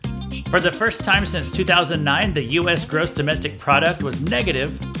For the first time since 2009, the U.S. gross domestic product was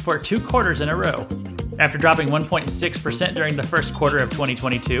negative for 2 quarters in a row. After dropping 1.6% during the first quarter of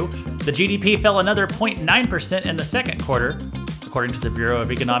 2022, the GDP fell another 0.9% in the second quarter, according to the Bureau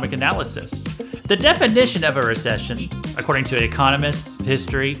of Economic Analysis. The definition of a recession, according to economists,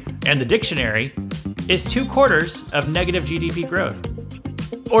 history, and the dictionary, is 2 quarters of negative GDP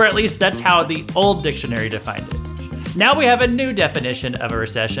growth. Or at least that's how the old dictionary defined it. Now we have a new definition of a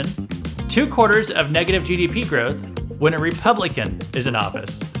recession: 2 quarters of negative GDP growth when a Republican is in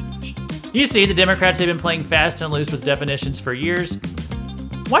office. You see, the Democrats have been playing fast and loose with definitions for years.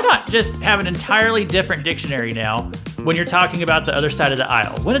 Why not just have an entirely different dictionary now when you're talking about the other side of the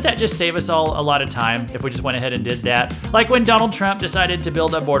aisle? Wouldn't that just save us all a lot of time if we just went ahead and did that? Like when Donald Trump decided to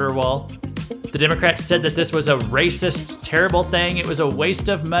build a border wall. The Democrats said that this was a racist, terrible thing. It was a waste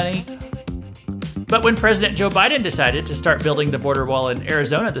of money. But when President Joe Biden decided to start building the border wall in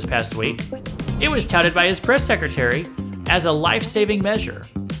Arizona this past week, it was touted by his press secretary as a life-saving measure.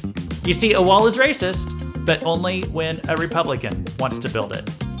 You see, a wall is racist, but only when a Republican wants to build it.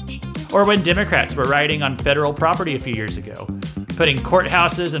 Or when Democrats were rioting on federal property a few years ago, putting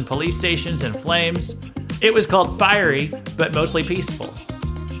courthouses and police stations in flames. It was called fiery, but mostly peaceful.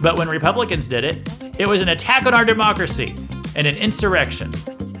 But when Republicans did it, it was an attack on our democracy and an insurrection.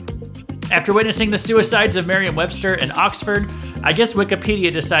 After witnessing the suicides of Merriam-Webster and Oxford, I guess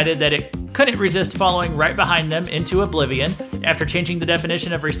Wikipedia decided that it couldn't resist following right behind them into oblivion after changing the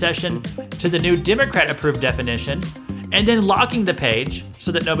definition of recession to the new Democrat-approved definition, and then locking the page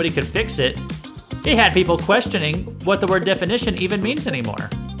so that nobody could fix it. It had people questioning what the word definition even means anymore.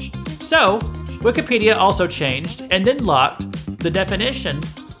 So, Wikipedia also changed and then locked the definition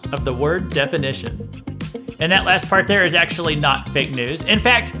of the word definition. And that last part there is actually not fake news. In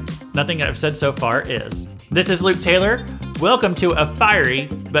fact, nothing I've said so far is. This is Luke Taylor. Welcome to a fiery,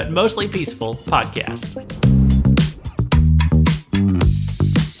 but mostly peaceful podcast.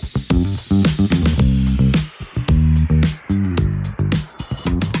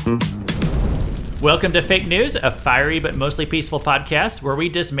 Welcome to Fake News, a fiery but mostly peaceful podcast where we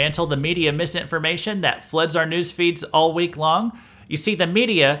dismantle the media misinformation that floods our news feeds all week long. You see, the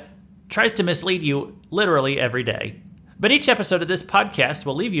media tries to mislead you literally every day. But each episode of this podcast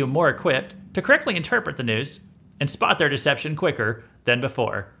will leave you more equipped to correctly interpret the news and spot their deception quicker than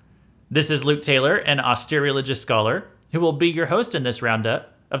before. This is Luke Taylor, an austere religious scholar, who will be your host in this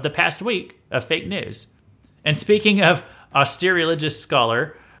roundup of the past week of fake news. And speaking of austere religious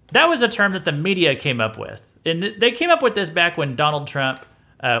scholar, that was a term that the media came up with. And they came up with this back when Donald Trump,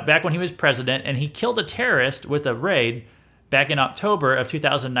 back when he was president, and he killed a terrorist with a raid back in October of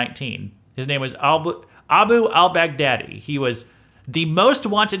 2019. His name was Abu al-Baghdadi. He was the most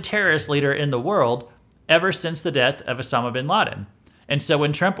wanted terrorist leader in the world ever since the death of Osama bin Laden. And so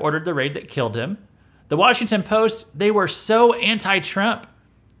when Trump ordered the raid that killed him, the Washington Post, they were so anti-Trump.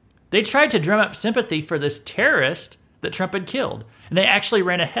 They tried to drum up sympathy for this terrorist that Trump had killed. And they actually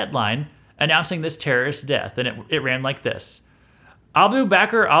ran a headline announcing this terrorist's death. And it ran like this: Abu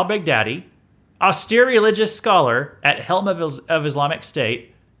Bakr al-Baghdadi, austere religious scholar at helm of Islamic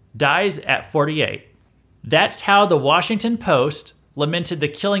State, dies at 48. That's how the Washington Post lamented the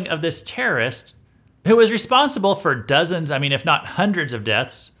killing of this terrorist who was responsible for dozens, if not hundreds of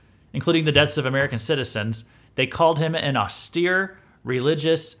deaths, including the deaths of American citizens. They called him an austere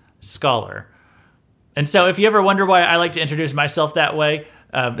religious scholar. And so if you ever wonder why I like to introduce myself that way,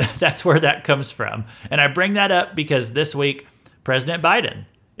 that's where that comes from. And I bring that up because this week, President Biden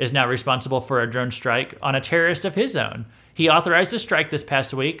is now responsible for a drone strike on a terrorist of his own. He authorized a strike this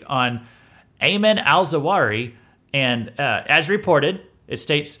past week on Ayman al-Zawahiri, and as reported, it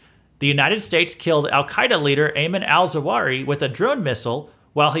states, the United States killed al-Qaeda leader Ayman al-Zawahiri with a drone missile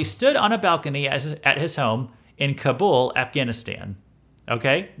while he stood on a balcony at his home in Kabul, Afghanistan.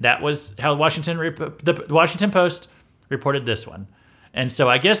 Okay, that was how the Washington Post reported this one. And so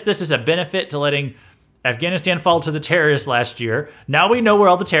I guess this is a benefit to letting Afghanistan fall to the terrorists last year. Now we know where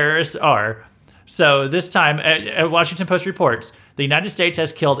all the terrorists are. So this time, Washington Post reports, the United States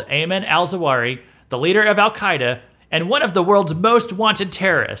has killed Ayman al-Zawahiri, the leader of al-Qaeda, and one of the world's most wanted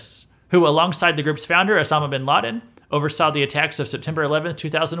terrorists, who, alongside the group's founder, Osama bin Laden, oversaw the attacks of September 11,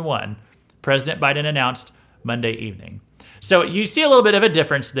 2001, President Biden announced Monday evening. So you see a little bit of a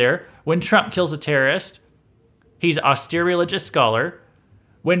difference there. When Trump kills a terrorist, he's austere religious scholar.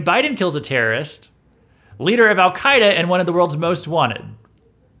 When Biden kills a terrorist, leader of al-Qaeda and one of the world's most wanted.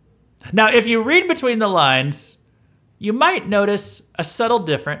 Now, if you read between the lines, you might notice a subtle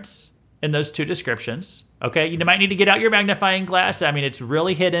difference in those two descriptions. Okay, you might need to get out your magnifying glass. It's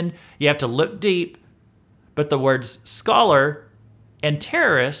really hidden. You have to look deep. But the words scholar and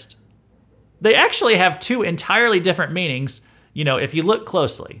terrorist they actually have two entirely different meanings, if you look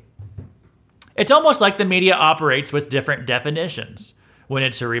closely. It's almost like the media operates with different definitions when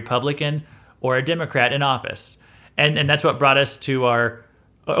it's a Republican or a Democrat in office. And that's what brought us to our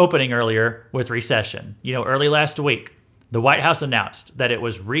opening earlier with recession. Early last week, the White House announced that it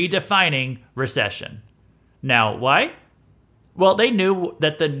was redefining recession. Now, why? Well, they knew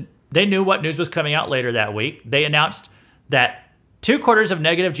what news was coming out later that week. They announced that 2 quarters of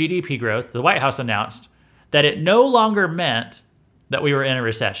negative GDP growth. The White House announced that it no longer meant that we were in a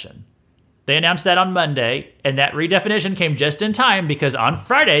recession. They announced that on Monday, and that redefinition came just in time because on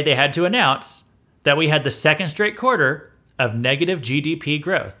Friday they had to announce that we had the second straight quarter of negative GDP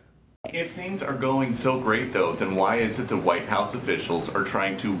growth. If things are going so great, though, then why is it the White House officials are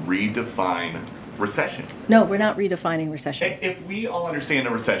trying to redefine recession? No, we're not redefining recession. If we all understand a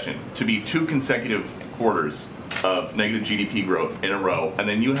recession to be 2 consecutive quarters of negative GDP growth in a row, and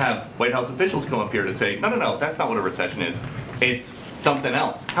then you have White House officials come up here to say, no, that's not what a recession is. It's something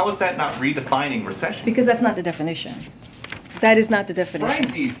else. How is that not redefining recession? Because that's not the definition. That is not the definition.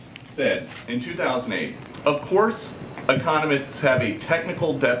 Brian Deese said in 2008, of course, economists have a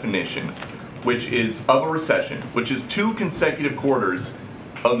technical definition, which is of a recession, which is 2 consecutive quarters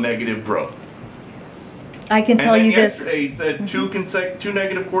of negative growth. I can tell you this. Yesterday he said 2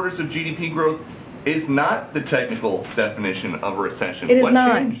 negative quarters of GDP growth is not the technical definition of a recession. It is What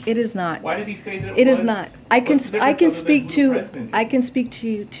not. changed? It is not. Why did he say that It was? is not. I can What's the I can difference other speak than who the to president I can speak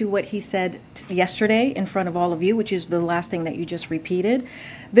to what he said yesterday in front of all of you, which is the last thing that you just repeated.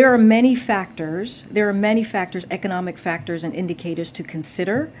 There are many factors. There are many factors, economic factors and indicators to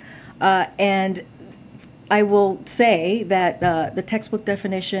consider, and I will say that the textbook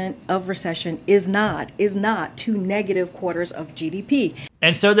definition of recession is not 2 negative quarters of GDP.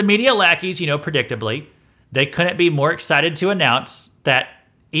 And so the media lackeys, predictably, they couldn't be more excited to announce that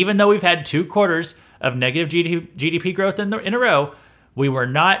even though we've had 2 quarters of negative GDP growth in a row, we were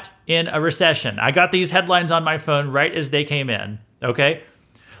not in a recession. I got these headlines on my phone right as they came in, okay?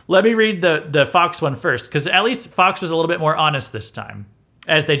 Let me read the Fox one first, because at least Fox was a little bit more honest this time,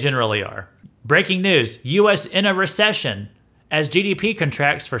 as they generally are. Breaking news, U.S. in a recession as GDP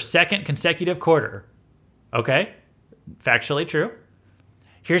contracts for 2nd consecutive quarter. Okay, factually true.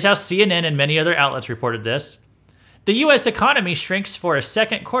 Here's how CNN and many other outlets reported this. The U.S. economy shrinks for a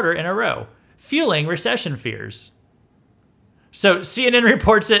 2nd quarter in a row, fueling recession fears. So CNN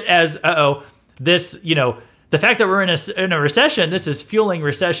reports it as, this, the fact that we're in a recession, this is fueling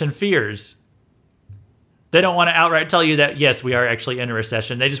recession fears. They don't want to outright tell you that, yes, we are actually in a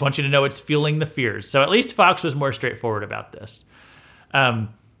recession. They just want you to know it's fueling the fears. So at least Fox was more straightforward about this.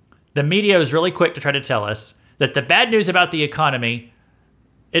 The media was really quick to try to tell us that the bad news about the economy,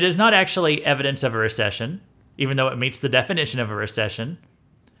 it is not actually evidence of a recession, even though it meets the definition of a recession.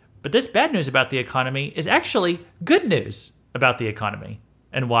 But this bad news about the economy is actually good news about the economy.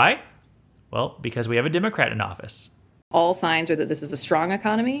 And why? Well, because we have a Democrat in office. All signs are that this is a strong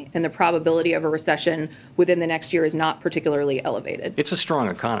economy, and the probability of a recession within the next year is not particularly elevated. It's a strong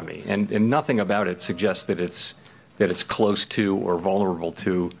economy, and nothing about it suggests that it's close to or vulnerable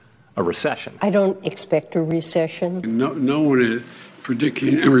to a recession. I don't expect a recession. No one is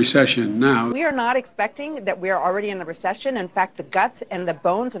predicting a recession now. We are not expecting that we are already in a recession. In fact, the guts and the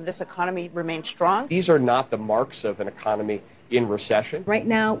bones of this economy remain strong. These are not the marks of an economy in recession. Right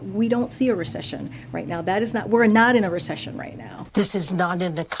now, we don't see a recession. Right now, we're not in a recession right now. This is not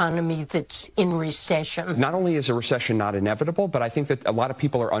an economy that's in recession. Not only is a recession not inevitable, but I think that a lot of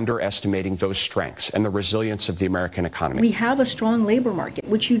people are underestimating those strengths and the resilience of the American economy. We have a strong labor market,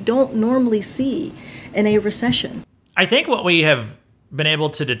 which you don't normally see in a recession. I think what we have been able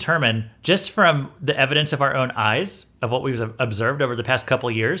to determine just from the evidence of our own eyes of what we've observed over the past couple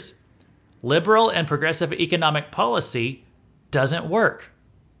of years, liberal and progressive economic policy doesn't work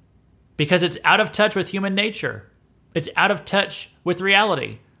because it's out of touch with human nature. It's out of touch with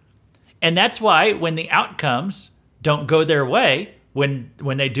reality. And that's why when the outcomes don't go their way, when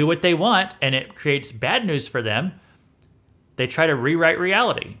they do what they want and it creates bad news for them, they try to rewrite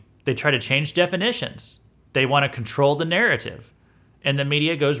reality. They try to change definitions. They want to control the narrative. And the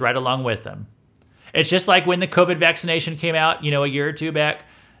media goes right along with them. It's just like when the COVID vaccination came out, a year or two back,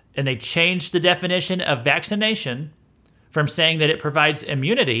 and they changed the definition of vaccination from saying that it provides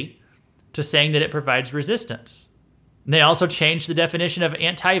immunity to saying that it provides resistance. And they also changed the definition of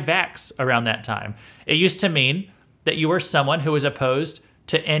anti-vax around that time. It used to mean that you were someone who was opposed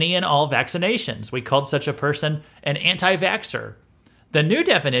to any and all vaccinations. We called such a person an anti-vaxxer. The new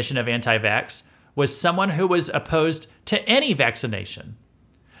definition of anti-vax was someone who was opposed to any vaccination.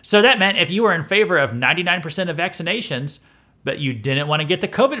 So that meant if you were in favor of 99% of vaccinations, but you didn't want to get the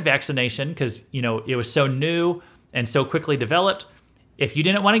COVID vaccination because, you know, it was so new and so quickly developed. If you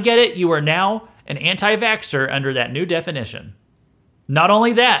didn't want to get it, you are now an anti-vaxxer under that new definition. Not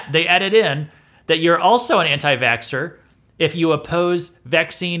only that, they added in that you're also an anti-vaxxer if you oppose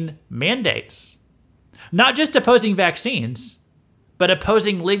vaccine mandates. Not just opposing vaccines, but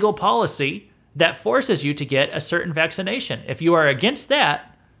opposing legal policy that forces you to get a certain vaccination. If you are against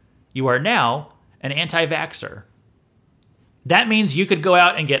that, you are now an anti-vaxxer. That means you could go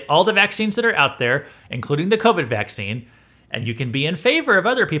out and get all the vaccines that are out there, including the COVID vaccine, and you can be in favor of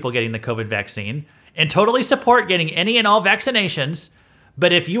other people getting the COVID vaccine and totally support getting any and all vaccinations.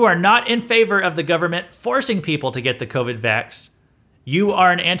 But if you are not in favor of the government forcing people to get the COVID vax, you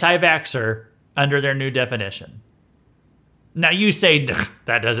are an anti-vaxxer under their new definition. Now you say,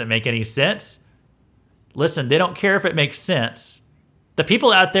 that doesn't make any sense. Listen, they don't care if it makes sense. The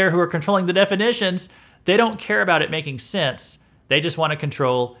people out there who are controlling the definitions, they don't care about it making sense. They just want to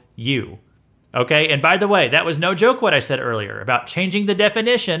control you. Okay? And by the way, that was no joke what I said earlier about changing the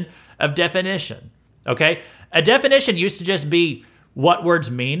definition of definition. Okay? A definition used to just be what words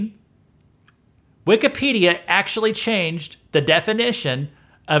mean. Wikipedia actually changed the definition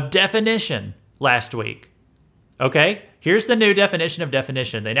of definition last week. Okay? Here's the new definition of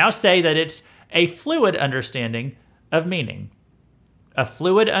definition. They now say that it's a fluid understanding of meaning. A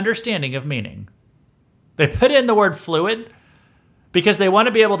fluid understanding of meaning. They put in the word fluid because they want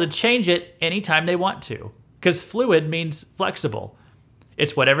to be able to change it anytime they want to. Because fluid means flexible.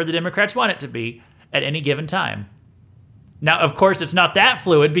 It's whatever the Democrats want it to be at any given time. Now, of course, it's not that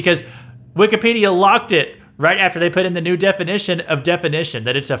fluid because Wikipedia locked it right after they put in the new definition of definition,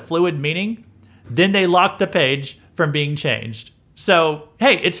 that it's a fluid meaning. Then they locked the page from being changed. So,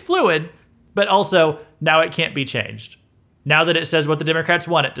 hey, it's fluid, but also now it can't be changed. Now that it says what the Democrats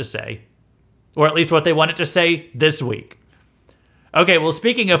want it to say, or at least what they want it to say this week. Okay, well,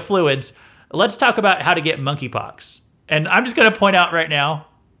 speaking of fluids, let's talk about how to get monkeypox. And I'm just going to point out right now,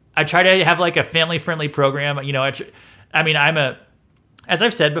 I try to have like a family-friendly program. You know, as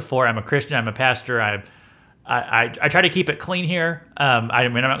I've said before, I'm a Christian, I'm a pastor. I try to keep it clean here. I'm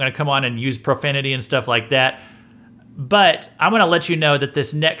not going to come on and use profanity and stuff like that. But I'm going to let you know that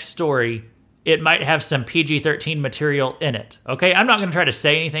this next story, it might have some PG-13 material in it. Okay, I'm not going to try to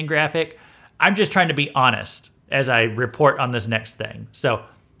say anything graphic. I'm just trying to be honest as I report on this next thing. So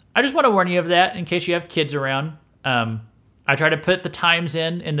I just want to warn you of that in case you have kids around. I try to put the times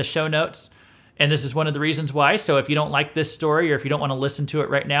in the show notes, and this is one of the reasons why. So if you don't like this story or if you don't want to listen to it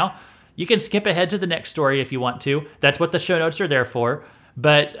right now, you can skip ahead to the next story if you want to. That's what the show notes are there for.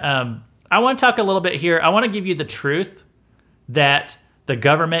 But I want to talk a little bit here. I want to give you the truth that the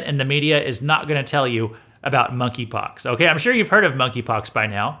government and the media is not going to tell you about monkeypox. Okay, I'm sure you've heard of monkeypox by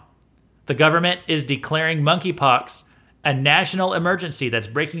now. The government is declaring monkeypox a national emergency. That's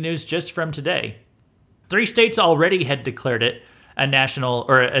breaking news just from today. 3 states already had declared it a national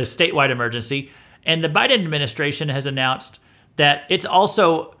or a statewide emergency, and the Biden administration has announced that it's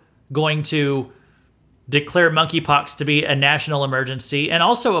also going to declare monkeypox to be a national emergency and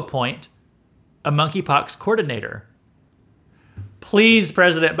also appoint a monkeypox coordinator. Please,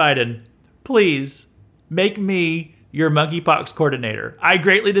 President Biden, please make me your monkeypox coordinator. I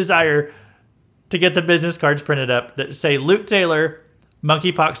greatly desire to get the business cards printed up that say Luke Taylor,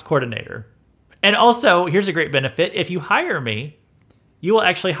 monkeypox coordinator. And also, here's a great benefit. If you hire me, you will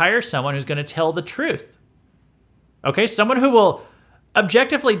actually hire someone who's going to tell the truth. Okay, someone who will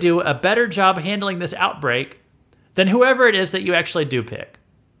objectively do a better job handling this outbreak than whoever it is that you actually do pick.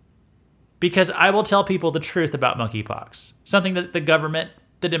 Because I will tell people the truth about monkeypox, something that the government,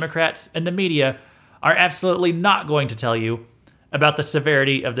 the Democrats, and the media are absolutely not going to tell you about the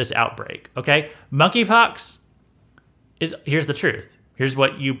severity of this outbreak, okay? Monkeypox here's the truth. Here's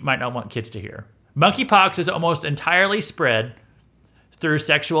what you might not want kids to hear. Monkeypox is almost entirely spread through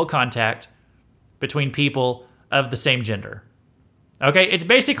sexual contact between people of the same gender. Okay, it's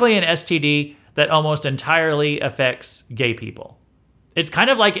basically an STD that almost entirely affects gay people. It's kind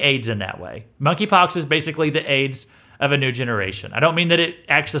of like AIDS in that way. Monkeypox is basically the AIDS of a new generation. I don't mean that it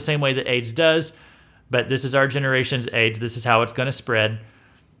acts the same way that AIDS does, but this is our generation's AIDS. This is how it's going to spread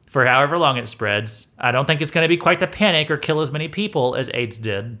for however long it spreads. I don't think it's going to be quite the panic or kill as many people as AIDS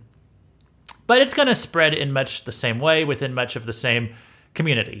did, but it's going to spread in much the same way within much of the same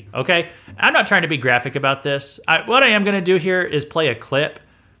community, okay? I'm not trying to be graphic about this. What I am going to do here is play a clip.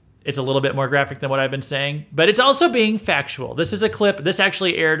 It's a little bit more graphic than what I've been saying, but it's also being factual. This is a clip. This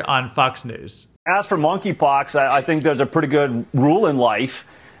actually aired on Fox News. As for monkeypox, I think there's a pretty good rule in life.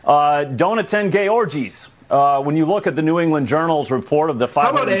 Don't attend gay orgies. When you look at the New England Journal's report of the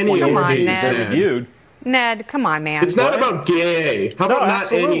 520 orgies they reviewed, Ned, come on, man. It's not about gay. How about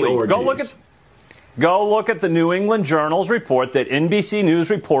not any orgies? Go look at the New England Journal's report that NBC News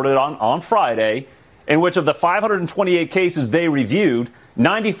reported on Friday, in which of the 528 cases they reviewed,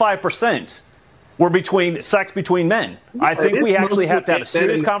 95% were sex between men. Yeah, I think we actually have to have a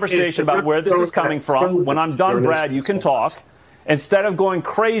serious conversation about where this is coming from. When I'm done, Brad, you can talk. Instead of going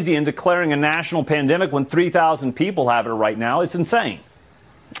crazy and declaring a national pandemic when 3,000 people have it right now, it's insane.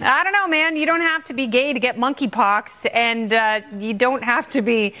 I don't know, man. You don't have to be gay to get monkeypox, and you don't have to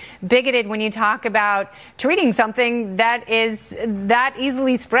be bigoted when you talk about treating something that is that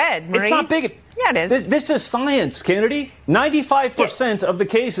easily spread, Marie. It's not bigot. Yeah, it is. This is science, Kennedy. 95% of the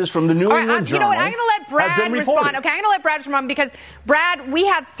cases from the New England Journal. You know what? I'm going to let Brad respond. Okay, I'm going to let Brad respond because, Brad, we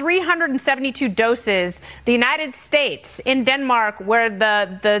had 372 doses. The United States, in Denmark, where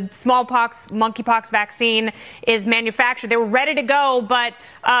the smallpox, monkeypox vaccine is manufactured, they were ready to go, but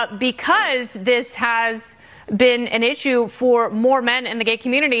because this has been an issue for more men in the gay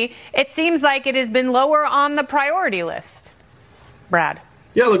community, it seems like it has been lower on the priority list. Brad.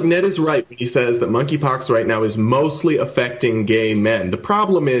 Yeah, look, Ned is right when he says that monkeypox right now is mostly affecting gay men. The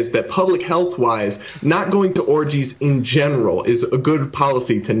problem is that public health-wise, not going to orgies in general is a good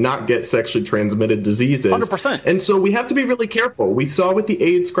policy to not get sexually transmitted diseases. 100%. And so we have to be really careful. We saw with the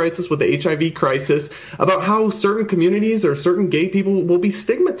AIDS crisis, with the HIV crisis, about how certain communities or certain gay people will be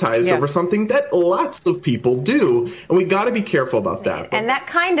stigmatized over something that lots of people do. And we got to be careful about that. And that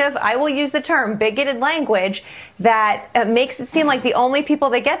kind of, I will use the term, bigoted language that makes it seem like the only people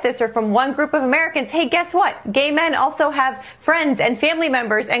that get this are from one group of Americans. Hey, guess what? Gay men also have friends and family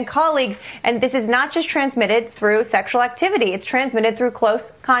members and colleagues, and this is not just transmitted through sexual activity. It's transmitted through close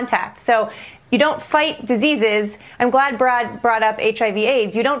contact. So you don't fight diseases. I'm glad Brad brought up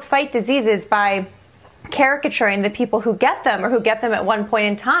HIV/AIDS. You don't fight diseases by caricaturing the people who get them or who get them at one point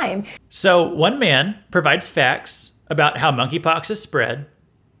in time. So one man provides facts about how monkeypox is spread,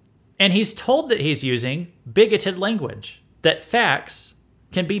 and he's told that he's using bigoted language, that facts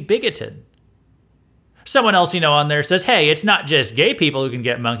can be bigoted. Someone else, on there says, hey, it's not just gay people who can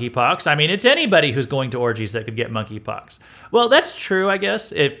get monkeypox. I mean, it's anybody who's going to orgies that could get monkeypox. Well, that's true, I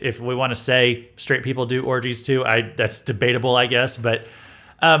guess. If we want to say straight people do orgies too, that's debatable, I guess. But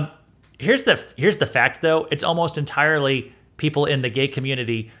here's the fact, though. It's almost entirely people in the gay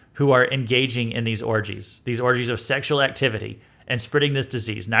community who are engaging in these orgies of sexual activity and spreading this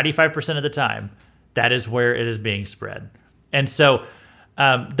disease. 95% of the time, that is where it is being spread. And so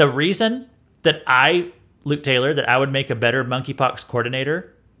the reason that Luke Taylor, that I would make a better monkeypox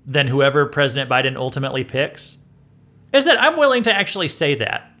coordinator than whoever President Biden ultimately picks is that I'm willing to actually say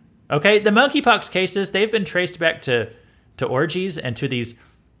that. Okay? The monkeypox cases, they've been traced back to orgies and to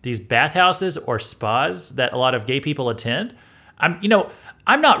these bathhouses or spas that a lot of gay people attend. I'm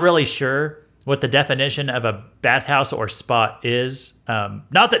not really sure what the definition of a bathhouse or spa is.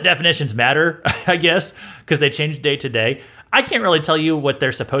 Not that definitions matter, I guess, because they change day to day. I can't really tell you what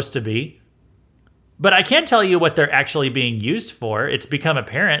they're supposed to be, but I can tell you what they're actually being used for. It's become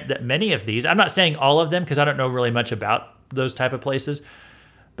apparent that many of these, I'm not saying all of them because I don't know really much about those type of places,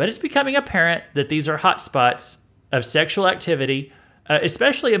 but it's becoming apparent that these are hotspots of sexual activity,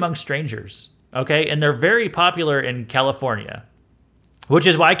 especially among strangers, okay? And they're very popular in California, which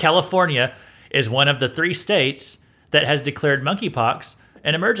is why California is one of the 3 states that has declared monkeypox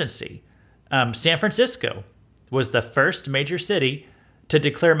an emergency. San Francisco was the first major city to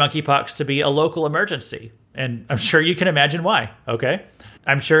declare monkeypox to be a local emergency. And I'm sure you can imagine why, okay?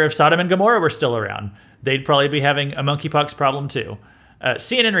 I'm sure if Sodom and Gomorrah were still around, they'd probably be having a monkeypox problem too.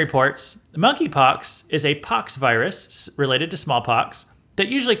 CNN reports monkeypox is a pox virus related to smallpox that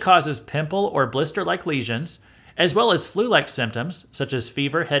usually causes pimple or blister-like lesions, as well as flu-like symptoms such as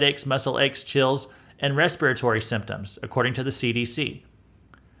fever, headaches, muscle aches, chills, and respiratory symptoms, according to the CDC.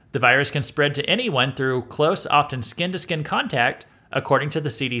 The virus can spread to anyone through close, often skin-to-skin contact, according to the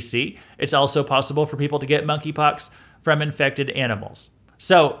CDC. It's also possible for people to get monkeypox from infected animals.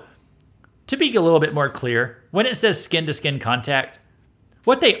 So, to be a little bit more clear, when it says skin-to-skin contact,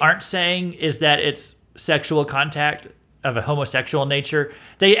 what they aren't saying is that it's sexual contact of a homosexual nature.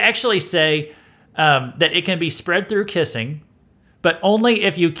 They actually say that it can be spread through kissing, but only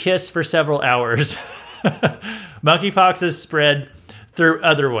if you kiss for several hours. Monkeypox is spread through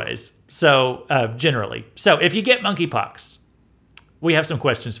other ways, so generally. So if you get monkeypox, we have some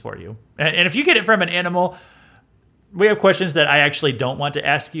questions for you. And if you get it from an animal, we have questions that I actually don't want to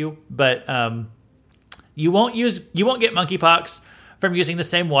ask you, but you won't get monkeypox from using the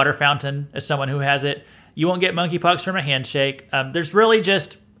same water fountain as someone who has it. You won't get monkeypox from a handshake. There's really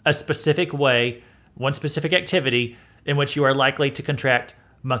just a specific way, one specific activity in which you are likely to contract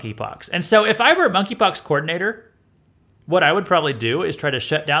monkeypox. And so if I were a monkeypox coordinator, what I would probably do is try to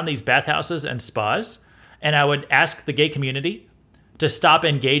shut down these bathhouses and spas, and I would ask the gay community to stop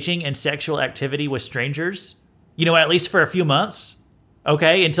engaging in sexual activity with strangers, at least for a few months,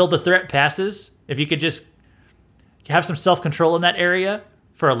 okay, until the threat passes. If you could just have some self-control in that area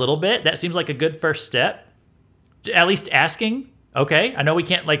for a little bit, that seems like a good first step. At least asking, okay? I know we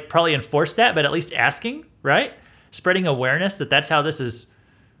can't probably enforce that, but at least asking, right? Spreading awareness that's how this is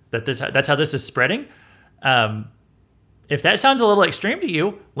spreading. If that sounds a little extreme to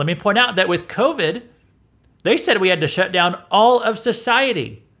you, let me point out that with COVID, they said we had to shut down all of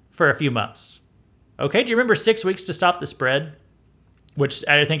society for a few months. Okay, do you remember 6 weeks to stop the spread? Which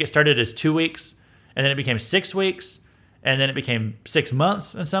I think it started as 2 weeks, and then it became 6 weeks, and then it became 6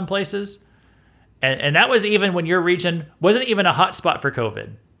 months in some places. And that was even when your region wasn't even a hot spot for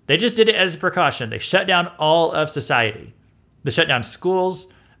COVID. They just did it as a precaution. They shut down all of society. They shut down schools,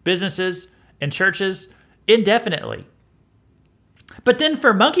 businesses, and churches indefinitely. But then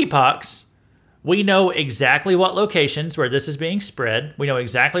for monkeypox, we know exactly what locations where this is being spread. We know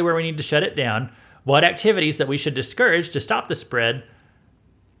exactly where we need to shut it down, what activities that we should discourage to stop the spread.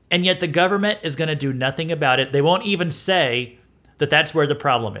 And yet the government is going to do nothing about it. They won't even say that that's where the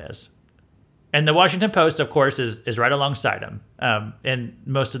problem is. And the Washington Post, of course, is right alongside them in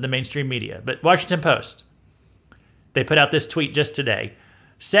most of the mainstream media. But Washington Post, they put out this tweet just today.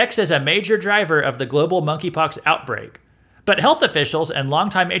 Sex is a major driver of the global monkeypox outbreak. But health officials and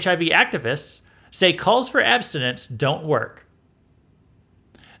longtime HIV activists say calls for abstinence don't work.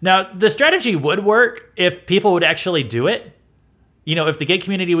 Now, the strategy would work if people would actually do it. If the gay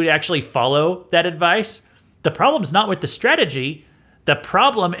community would actually follow that advice. The problem's not with the strategy. The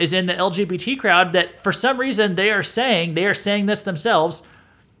problem is in the LGBT crowd that for some reason they are saying this themselves,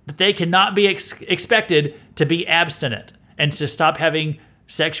 that they cannot be expected to be abstinent and to stop having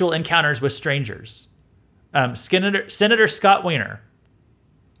sexual encounters with strangers. Senator Scott Wiener,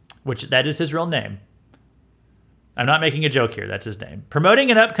 which that is his real name. I'm not making a joke here. That's his name. Promoting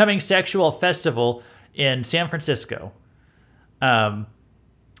an upcoming sexual festival in San Francisco.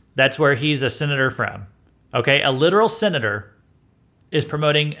 That's where he's a senator from. Okay, a literal senator is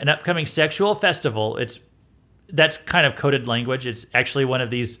promoting an upcoming sexual festival. That's kind of coded language. It's actually one of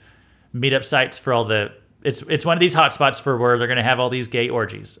these meetup sites for all the. It's one of these hotspots for where they're going to have all these gay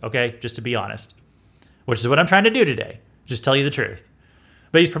orgies. Okay, just to be honest, which is what I'm trying to do today. Just tell you the truth.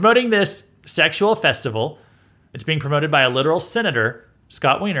 But he's promoting this sexual festival. It's being promoted by a literal senator,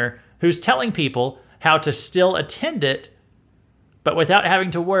 Scott Wiener, who's telling people how to still attend it, but without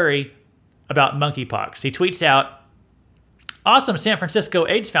having to worry about monkeypox. He tweets out, awesome San Francisco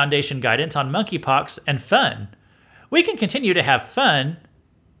AIDS Foundation guidance on monkeypox and fun. We can continue to have fun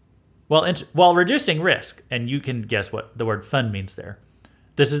while reducing risk. And you can guess what the word fun means there.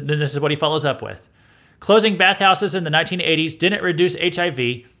 This is what he follows up with. Closing bathhouses in the 1980s didn't reduce HIV.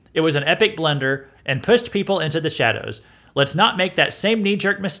 It was an epic blunder and pushed people into the shadows. Let's not make that same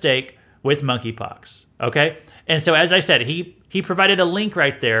knee-jerk mistake with monkeypox. Okay? And so as I said, he provided a link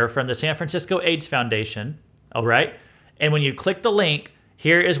right there from the San Francisco AIDS Foundation. All right? And when you click the link,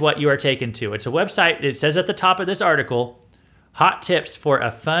 here is what you are taken to. It's a website. It says at the top of this article, hot tips for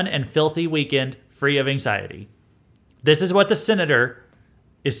a fun and filthy weekend free of anxiety. This is what the senator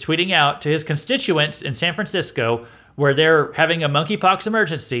is tweeting out to his constituents in San Francisco, where they're having a monkeypox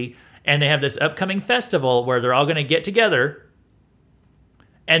emergency, and they have this upcoming festival where they're all going to get together.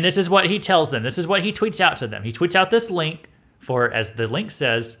 And this is what he tells them. This is what he tweets out to them. He tweets out this link for, as the link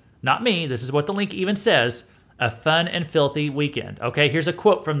says, not me, this is what the link even says, a fun and filthy weekend. Okay, here's a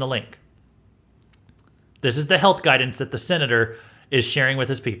quote from the link. This is the health guidance that the senator is sharing with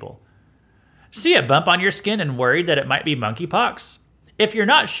his people. See a bump on your skin and worried that it might be monkeypox? If you're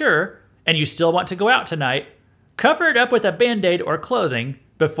not sure and you still want to go out tonight, cover it up with a Band-Aid or clothing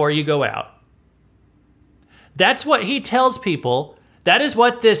before you go out. That's what he tells people. That is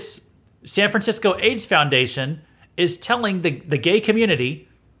what this San Francisco AIDS Foundation is telling the gay community,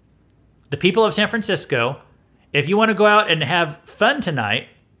 the people of San Francisco. If you want to go out and have fun tonight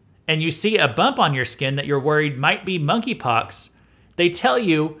and you see a bump on your skin that you're worried might be monkeypox, they tell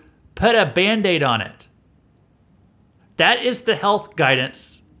you, put a Band-Aid on it. That is the health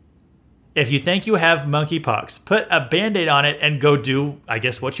guidance. If you think you have monkeypox, put a Band-Aid on it and go do, I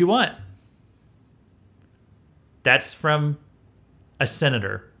guess, what you want. That's from a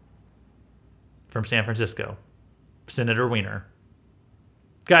senator from San Francisco, Senator Wiener.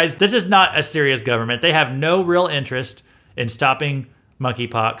 Guys, this is not a serious government. They have no real interest in stopping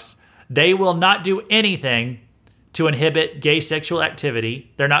monkeypox. They will not do anything to inhibit gay sexual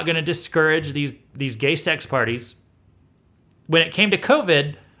activity. They're not going to discourage these gay sex parties. When it came to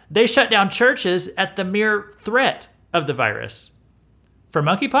COVID, they shut down churches at the mere threat of the virus. For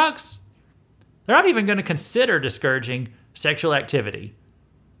monkeypox, they're not even going to consider discouraging sexual activity.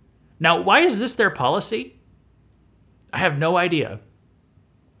 Now, why is this their policy? I have no idea.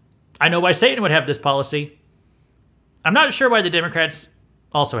 I know why Satan would have this policy. I'm not sure why the Democrats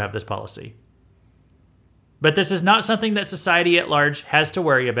also have this policy. But this is not something that society at large has to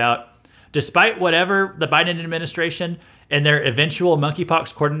worry about, despite whatever the Biden administration and their eventual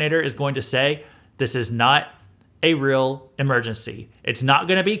monkeypox coordinator is going to say. This is not a real emergency. It's not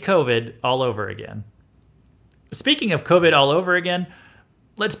going to be COVID all over again. Speaking of COVID all over again,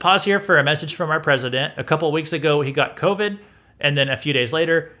 let's pause here for a message from our president. A couple weeks ago, he got COVID, and then a few days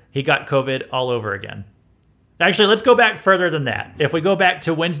later, he got COVID all over again. Actually, let's go back further than that. If we go back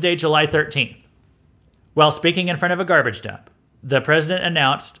to Wednesday, July 13th, while speaking in front of a garbage dump, the president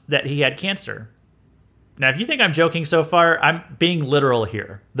announced that he had cancer. Now, if you think I'm joking so far, I'm being literal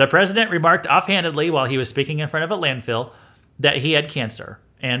here. The president remarked offhandedly while he was speaking in front of a landfill that he had cancer,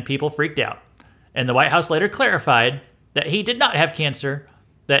 and people freaked out. And the White House later clarified that he did not have cancer,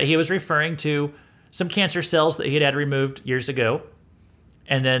 that he was referring to some cancer cells that he had removed years ago.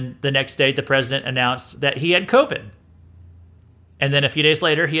 And then the next day, the president announced that he had COVID. And then a few days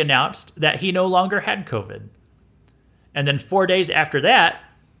later, he announced that he no longer had COVID. And then 4 days after that,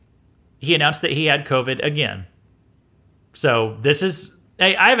 he announced that he had COVID again. So this is,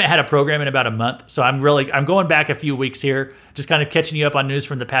 I haven't had a program in about a month, so I'm going back a few weeks here, just kind of catching you up on news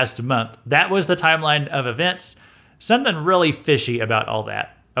from the past month. That was the timeline of events. Something really fishy about all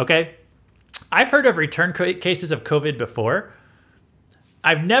that, okay? I've heard of return cases of COVID before.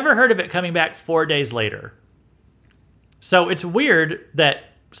 I've never heard of it coming back 4 days later. So it's weird that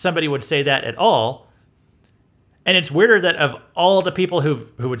somebody would say that at all. And it's weirder that of all the people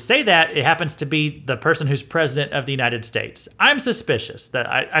who would say that, it happens to be the person who's president of the United States. I'm suspicious that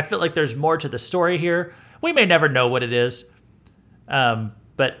I feel like there's more to the story here. We may never know what it is.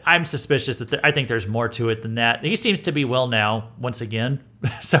 But I'm suspicious that I think there's more to it than that. He seems to be well now, once again.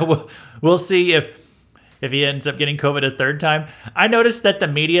 So we'll see if he ends up getting COVID a third time. I noticed that the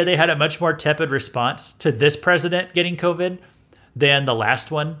media, they had a much more tepid response to this president getting COVID than the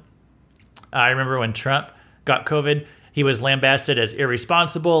last one. I remember when Trump got COVID, he was lambasted as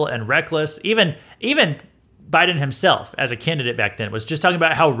irresponsible and reckless. Even Biden himself, as a candidate back then, was just talking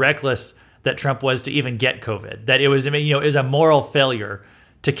about how reckless that Trump was to even get COVID. That it was a moral failure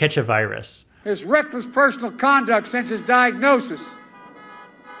to catch a virus. His reckless personal conduct since his diagnosis,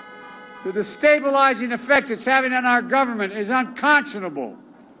 the destabilizing effect it's having on our government is unconscionable.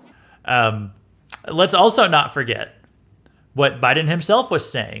 Let's also not forget what Biden himself was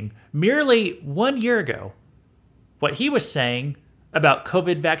saying merely 1 year ago. What he was saying about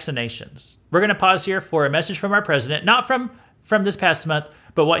COVID vaccinations. We're going to pause here for a message from our president, not from this past month,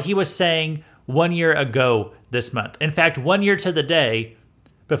 but what he was saying 1 year ago this month. In fact, 1 year to the day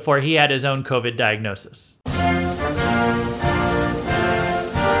before he had his own COVID diagnosis.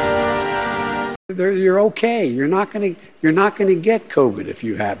 You're okay. You're not going to get COVID if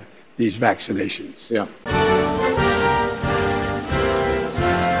you have these vaccinations. Yeah.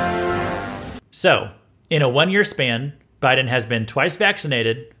 So, in a 1 year span, Biden has been twice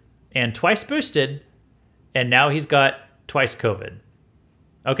vaccinated and twice boosted, and now he's got twice COVID.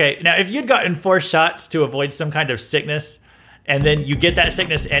 Okay, now if you'd gotten 4 shots to avoid some kind of sickness, and then you get that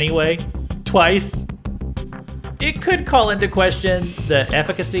sickness anyway, twice, it could call into question the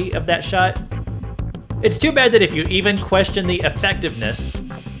efficacy of that shot. It's too bad that if you even question the effectiveness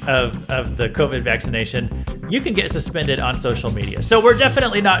of the COVID vaccination, you can get suspended on social media. So we're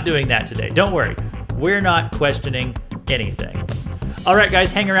definitely not doing that today. Don't worry. We're not questioning anything. All right,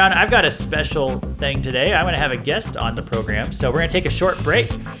 guys, hang around. I've got a special thing today. I'm going to have a guest on the program. So we're going to take a short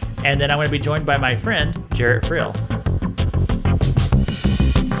break, and then I'm going to be joined by my friend, Jarrett Frill.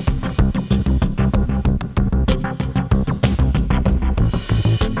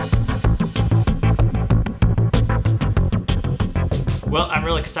 Well, I'm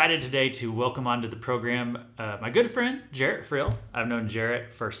real excited today to welcome onto the program my good friend, Jarrett Frill. I've known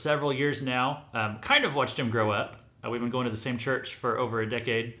Jarrett for several years now, kind of watched him grow up. We've been going to the same church for over a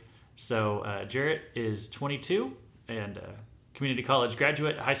decade. So Jarrett is 22 and a community college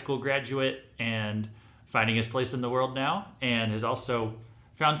graduate, high school graduate, and finding his place in the world now, and has also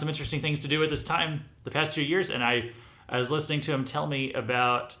found some interesting things to do with his time the past few years. And I was listening to him tell me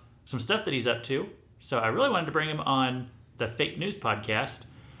about some stuff that he's up to. So I really wanted to bring him on the Fake News podcast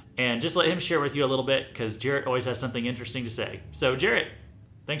and just let him share with you a little bit, because Jarrett always has something interesting to say. So Jarrett,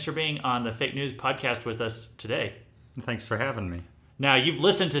 thanks for being on the Fake News podcast with us today. Thanks for having me. Now, you've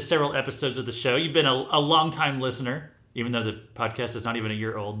listened to several episodes of the show. You've been a long-time listener. even though the podcast is not even a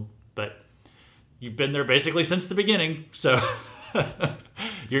year old, but you've been there basically since the beginning. So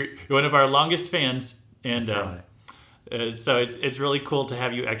you're one of our longest fans. And so it's really cool to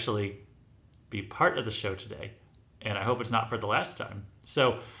have you actually be part of the show today. And I hope it's not for the last time.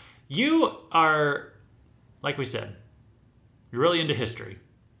 So you are, like we said, you're really into history.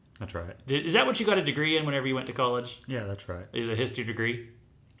 That's right. Is that what you got a degree in whenever you went to college? Yeah, that's right. Is a history degree.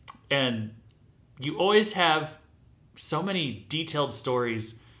 And you always have so many detailed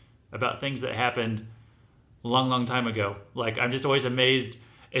stories about things that happened a long, long time ago. Like, I'm just always amazed.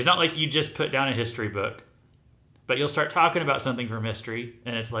 It's not like you just put down a history book, but you'll start talking about something from history,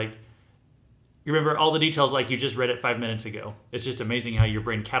 and it's like, you remember all the details like you just read it 5 minutes ago. It's just amazing how your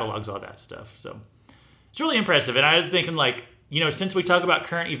brain catalogs all that stuff. So it's really impressive. And I was thinking, like, since we talk about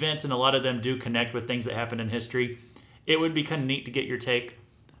current events and a lot of them do connect with things that happened in history, it would be kind of neat to get your take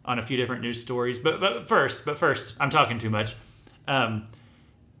on a few different news stories. But first, I'm talking too much.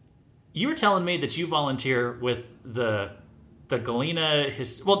 You were telling me that you volunteer with the Galena.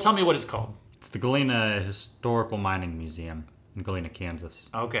 Well, tell me what it's called. It's the Galena Historical Mining Museum in Galena, Kansas.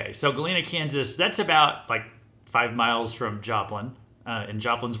 Okay, so Galena, Kansas. That's about like 5 miles from Joplin. And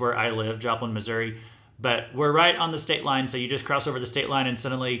Joplin's where I live, Joplin, Missouri. But we're right on the state line, so you just cross over the state line, and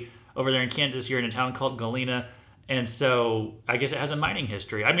suddenly over there in Kansas, you're in a town called Galena. And so I guess it has a mining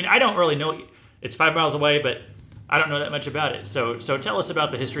history. I mean, I don't really know. It's 5 miles away, but I don't know that much about it. So tell us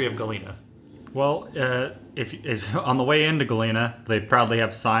about the history of Galena. Well, if on the way into Galena, they proudly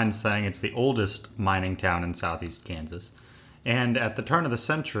have signs saying it's the oldest mining town in southeast Kansas. And at the turn of the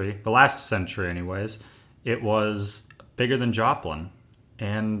century, the last century anyways, it was bigger than Joplin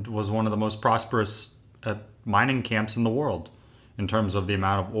and was one of the most prosperous mining camps in the world in terms of the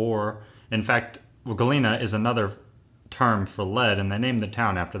amount of ore. In fact, Galena is another term for lead, and they named the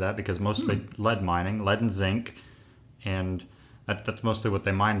town after that because mostly lead mining, lead and zinc, and that's mostly what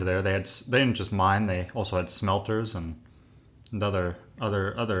they mined there. They didn't just mine; they also had smelters and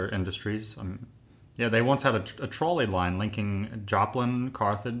other industries. They once had a trolley line linking Joplin,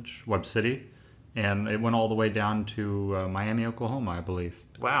 Carthage, Webb City, and it went all the way down to Miami, Oklahoma, I believe.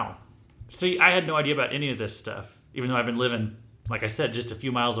 Wow. See, I had no idea about any of this stuff, even though I've been living, like I said, just a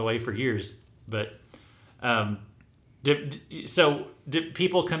few miles away for years. But did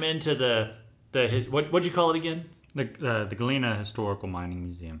people come into the what'd you call it again? The Galena Historical Mining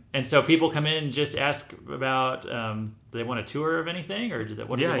Museum. And so people come in and just ask about, do they want a tour of anything, or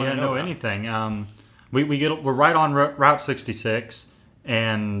what do they want to know about? Anything. We're right on Route 66,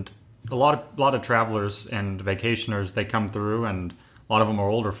 and a lot of travelers and vacationers, they come through, and a lot of them are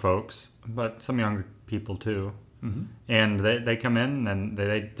older folks, but some younger people too. Mm-hmm. And they come in and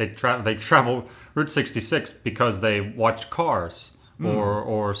they travel Route 66 because they watch Cars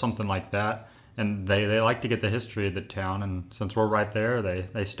or something like that, and they like to get the history of the town. And since we're right there,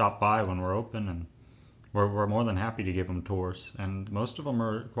 they stop by when we're open, and we're more than happy to give them tours. And most of them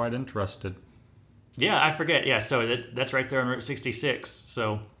are quite interested. Yeah, I forget. Yeah, so that's right there on Route 66.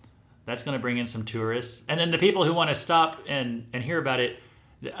 So that's going to bring in some tourists, and then the people who want to stop and hear about it.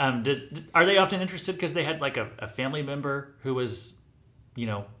 Are they often interested because they had like a family member who was,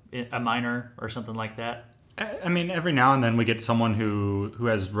 a miner or something like that? I mean, every now and then we get someone who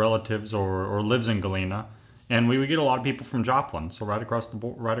has relatives or lives in Galena, and we get a lot of people from Joplin, so right across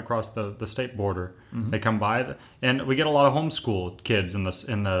the state border. Mm-hmm. They come by, and we get a lot of homeschool kids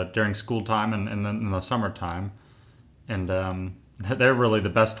during school time and in the summertime, and they're really the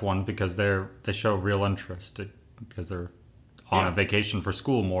best ones because they show real interest because they're on a vacation for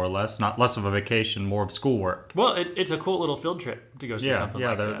school, more or less. Not less of a vacation, more of schoolwork. Well, it's a cool little field trip to go see something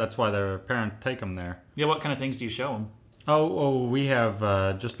like that. Yeah, that's why their parents take them there. Yeah, what kind of things do you show them? Oh, we have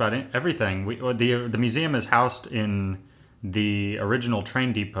just about everything. The museum is housed in the original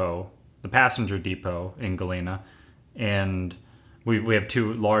train depot, the passenger depot in Galena, and we have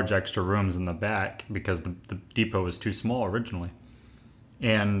 2 large extra rooms in the back because the depot was too small originally.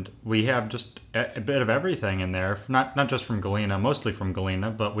 And we have just a bit of everything in there, not just from Galena, mostly from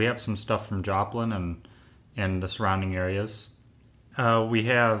Galena, but we have some stuff from Joplin and the surrounding areas. We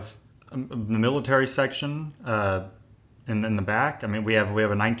have the military section in the back. I mean, we have a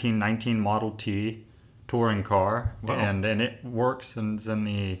 1919 Model T touring car, wow. and it works and is in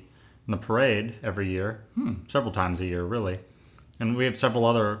the parade every year, several times a year, really. And we have several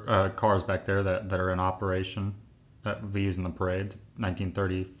other cars back there that are in operation that we use in the parade.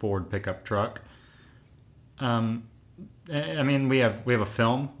 1930 Ford pickup truck. I mean, we have a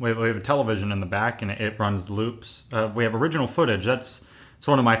film. We have a television in the back, and it runs loops. We have original footage. It's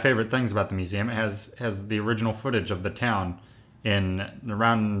one of my favorite things about the museum. It has the original footage of the town in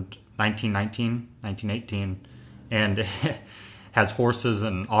around 1919, 1918, and it has horses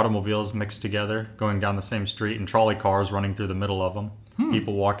and automobiles mixed together going down the same street, and trolley cars running through the middle of them.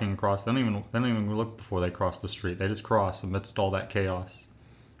 People walking across. They don't even look before they cross the street. They just cross amidst all that chaos.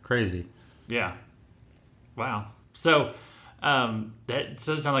 Crazy. Yeah. Wow. So that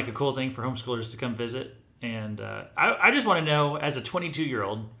does sound like a cool thing for homeschoolers to come visit. And I just want to know, as a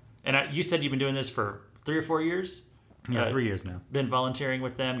 22-year-old, and you said you've been doing this for 3 or 4 years? Yeah, 3 years now. Been volunteering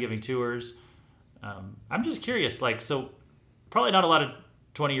with them, giving tours. I'm just curious, so probably not a lot of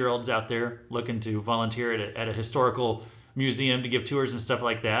 20-year-olds out there looking to volunteer at a historical museum to give tours and stuff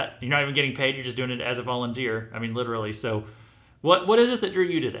like that. You're not even getting paid, you're just doing it as a volunteer. I mean, literally. So what is it that drew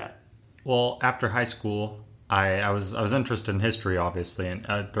you to that? Well, after high school, I was interested in history, obviously, and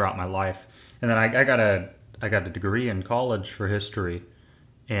throughout my life. And then I got a degree in college for history,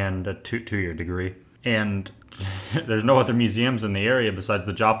 and a two-year degree. And there's no other museums in the area besides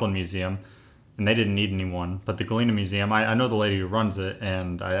the Joplin Museum, and they didn't need anyone. But the Galena Museum, I know the lady who runs it,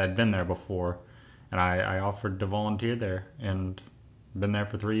 and I'd been there before, and I offered to volunteer there, and been there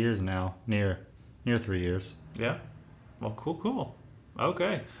for 3 years now, near 3 years. Yeah. Well, cool.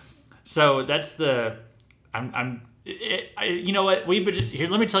 Okay. So that's the. You know what? We've been here.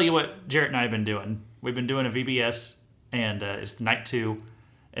 Let me tell you what Jarrett and I have been doing. We've been doing a VBS, and it's night 2,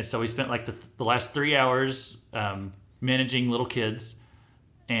 and so we spent like the last 3 hours managing little kids,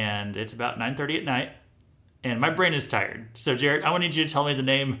 and it's about 9:30 at night, and my brain is tired. So Jarrett, I need you to tell me the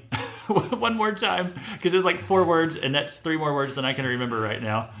name one more time, because there's like 4 words, and that's 3 more words than I can remember right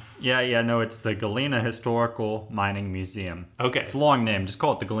now. Yeah, no, it's the Galena Historical Mining Museum. Okay. It's a long name. Just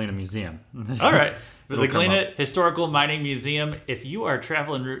call it the Galena Museum. All right. The Galena Historical Mining Museum. If you are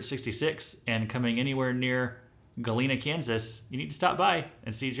traveling Route 66 and coming anywhere near Galena, Kansas, you need to stop by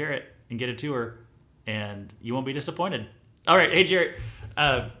and see Jarrett and get a tour, and you won't be disappointed. All right. Hey, Jarrett,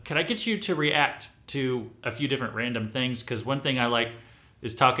 can I get you to react to a few different random things? Because one thing I like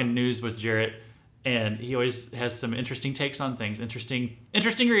is talking news with Jarrett, and he always has some interesting takes on things,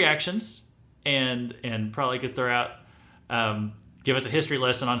 interesting reactions, and probably could throw out, give us a history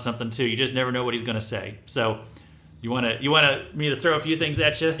lesson on something too. You just never know what he's going to say. So you want me to throw a few things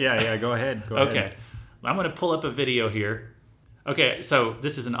at you? Yeah, go ahead. Okay. I'm going to pull up a video here. Okay, so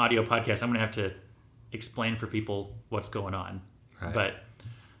this is an audio podcast. I'm going to have to explain for people what's going on. Right.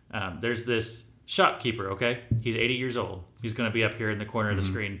 But there's this shopkeeper, okay? He's 80 years old. He's going to be up here in the corner of the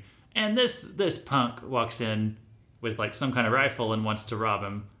screen. And this punk walks in with like some kind of rifle and wants to rob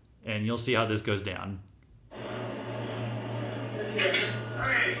him. And you'll see how this goes down.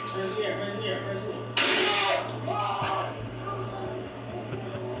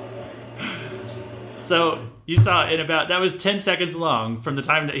 So you saw in about, that was 10 seconds long from the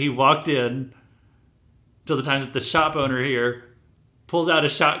time that he walked in till the time that the shop owner here pulls out a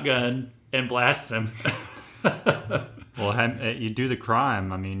shotgun and blasts him. Well, you do the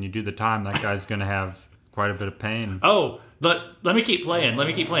crime. I mean, you do the time. That guy's going to have quite a bit of pain. Oh, but let me keep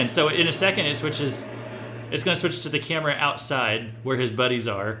playing. So in a second, it's going to switch to the camera outside where his buddies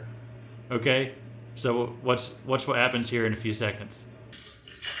are. Okay? So watch what happens here in a few seconds.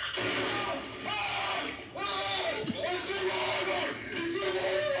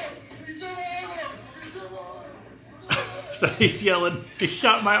 So he's yelling, he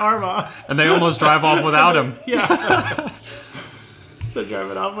shot my arm off. And they almost drive off without him. Yeah. They're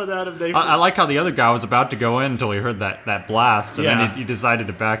driving off without him. I like how the other guy was about to go in until he heard that blast, and then he decided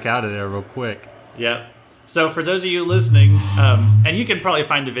to back out of there real quick. Yep. So for those of you listening, and you can probably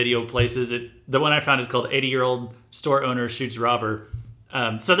find the video places, the one I found is called 80-Year-Old Store Owner Shoots Robber.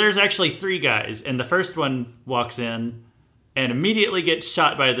 So there's actually 3 guys, and the first one walks in and immediately gets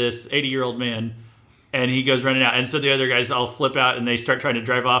shot by this 80-year-old man, and he goes running out. And so the other guys all flip out, and they start trying to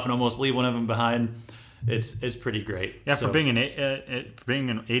drive off and almost leave one of them behind. It's pretty great. Yeah, for being an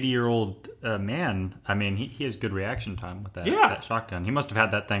 80-year-old man, I mean, he has good reaction time with that shotgun. He must have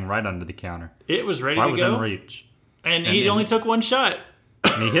had that thing right under the counter. It was ready to go. Within reach. And he only took one shot.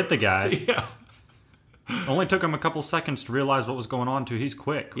 And he hit the guy. Yeah. Only took him a couple seconds to realize what was going on, too. He's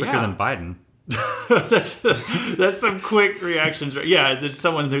quicker than Biden. That's some quick reactions. Yeah, there's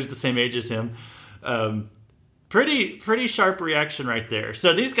someone who's the same age as him. Pretty sharp reaction right there.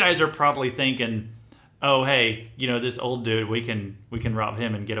 So these guys are probably thinking, oh, hey, this old dude, we can rob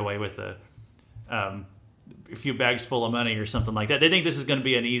him and get away with a few bags full of money or something like that. They think this is going to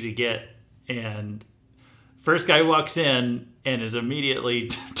be an easy get. And first guy walks in and is immediately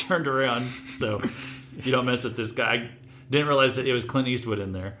turned around. So you don't mess with this guy. I didn't realize that it was Clint Eastwood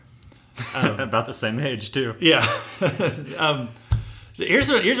in there. About the same age, too. Yeah. So here's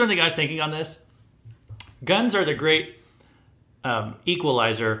one thing I was thinking on this. Guns are the great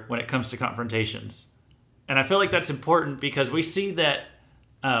equalizer when it comes to confrontations. And I feel like that's important because we see that,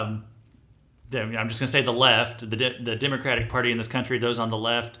 I'm just going to say the left, the Democratic Party in this country, those on the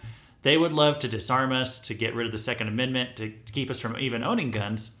left, they would love to disarm us, to get rid of the Second Amendment, to keep us from even owning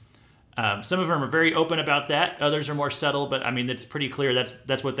guns. Some of them are very open about that. Others are more subtle, but I mean, it's pretty clear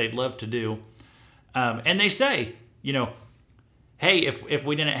that's what they'd love to do. And they say, hey, if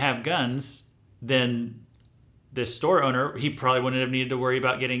we didn't have guns, then this store owner, he probably wouldn't have needed to worry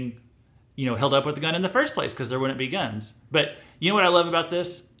about getting, held up with a gun in the first place because there wouldn't be guns. But you know what I love about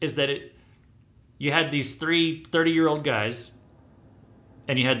this is that you had these 3 30-year-old guys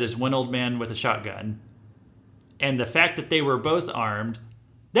and you had this one old man with a shotgun. And the fact that they were both armed,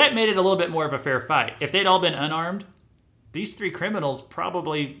 that made it a little bit more of a fair fight. If they'd all been unarmed, these 3 criminals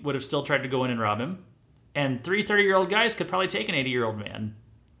probably would have still tried to go in and rob him. And 3 30-year-old guys could probably take an 80-year-old man.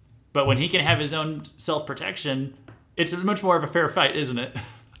 But when he can have his own self-protection, it's much more of a fair fight, isn't it?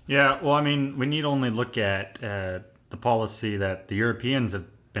 Yeah, well, I mean, we need only look at the policy that the Europeans have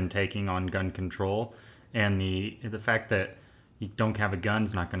been taking on gun control, and the fact that you don't have a gun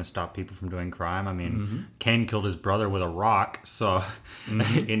is not going to stop people from doing crime. I mean, Cain killed his brother with a rock, so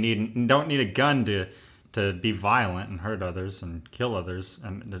you don't need a gun to be violent and hurt others and kill others.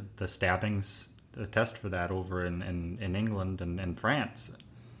 The stabbings attest for that over in England and France.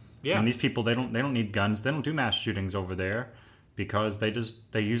 Yeah, and these people they don't need guns. They don't do mass shootings over there because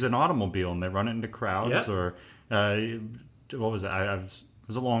they use an automobile and they run it into crowds. Yeah. Or what was it? It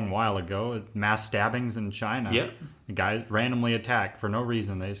was a long while ago. Mass stabbings in China. Yeah, guys randomly attacked for no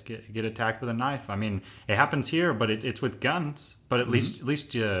reason. They just get attacked with a knife. I mean, it happens here, but it's with guns. But at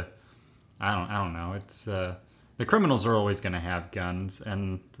least you, I don't know. It's the criminals are always going to have guns,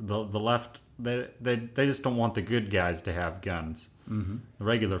 and the left they just don't want the good guys to have guns.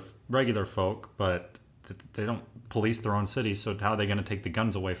 The regular folk, but they don't police their own cities, so how are they going to take the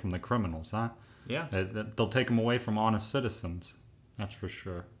guns away from the criminals, huh? Yeah. They'll take them away from honest citizens, that's for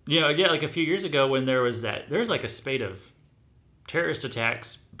sure. Yeah, like a few years ago when there was like a spate of terrorist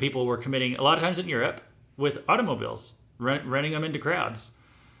attacks people were committing, a lot of times in Europe, with automobiles, running them into crowds.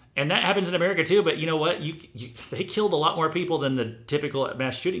 And that happens in America too, but you know what? They killed a lot more people than the typical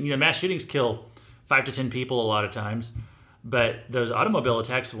mass shooting. Mass shootings kill 5 to 10 people a lot of times. But those automobile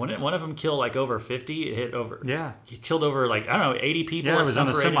attacks, one of them killed like over 50. It hit over. Yeah, he killed over 80 people. Yeah, it was on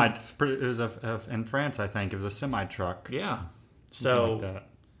a semi. It was in France, I think. It was a semi truck. Yeah, so like that.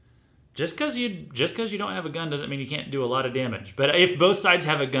 just because you don't have a gun doesn't mean you can't do a lot of damage. But if both sides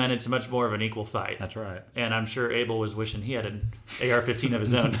have a gun, it's much more of an equal fight. That's right. And I'm sure Abel was wishing he had an AR-15 of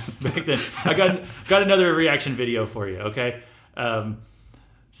his own back then. I got another reaction video for you. Okay,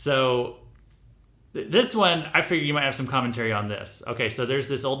 so. This one, I figure you might have some commentary on this. Okay, so there's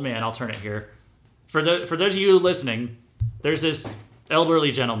this old man. I'll turn it here. For those of you listening, there's this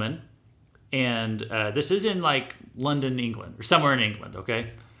elderly gentleman, and this is in like London, England, or somewhere in England. Okay,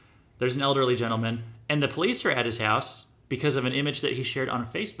 there's an elderly gentleman, and the police are at his house because of an image that he shared on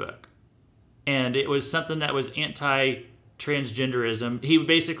Facebook, and it was something that was anti-transgenderism. He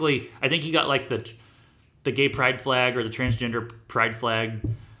basically, I think he got like the gay pride flag or the transgender pride flag.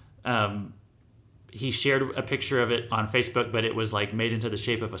 He shared a picture of it on Facebook, but it was like made into the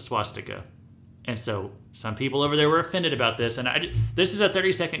shape of a swastika. And so some people over there were offended about this. And this is a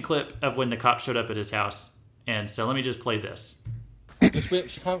 30-second clip of when the cops showed up at his house. And so let me just play this.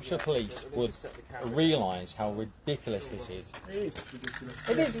 The Hampshire police would realise how ridiculous this is. It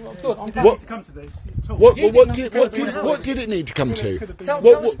is. Look, I'm telling you to come to this. What did it need to come to?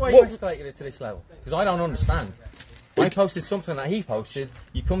 Tell us why you escalated it to this level. Because I don't understand. I posted something that he posted.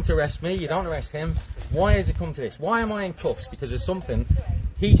 You come to arrest me, you don't arrest him. Why has it come to this? Why am I in cuffs? Because there's something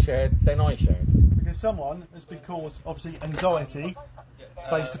he shared, then I shared. Because someone has been caused, obviously, anxiety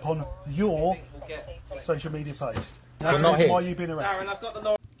based upon your social media page. That's not his. Why you've been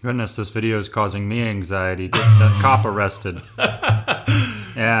arrested. Goodness, this video is causing me anxiety. Get that cop arrested.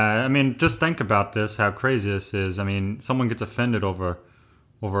 Yeah, I mean, just think about this, how crazy this is. I mean, someone gets offended over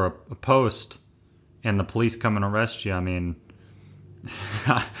a post, and the police come and arrest you. I mean,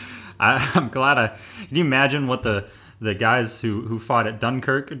 I'm glad can you imagine what the guys who fought at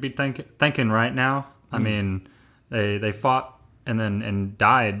Dunkirk could be thinking right now? I mean, they fought and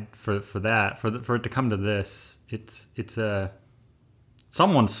died for that. For it to come to this, it's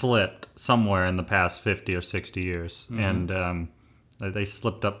someone slipped somewhere in the past 50 or 60 years, and they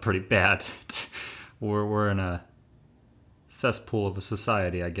slipped up pretty bad. We're in a cesspool of a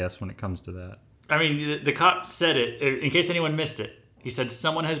society, I guess, when it comes to that. I mean, the cop said it, in case anyone missed it. He said,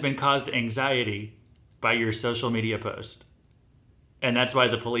 someone has been caused anxiety by your social media post. And that's why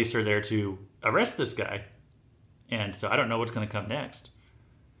the police are there to arrest this guy. And so I don't know what's going to come next.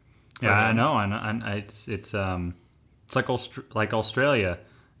 Yeah, I know. It's like Australia.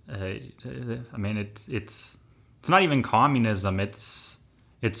 I mean, it's not even communism. It's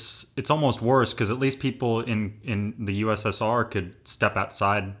almost worse because at least people in the USSR could step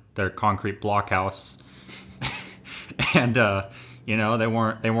outside their concrete blockhouse, and they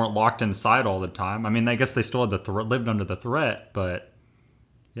weren't locked inside all the time. I mean, I guess they still had lived under the threat, but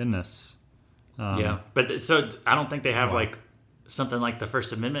goodness. But so I don't think they have like something like the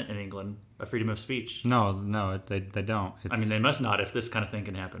First Amendment in England, a freedom of speech. No, they don't. I mean, they must not if this kind of thing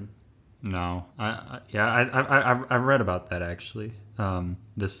can happen. No, I read about that actually.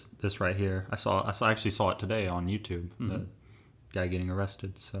 This right here, I actually saw it today on YouTube. Mm-hmm. The guy getting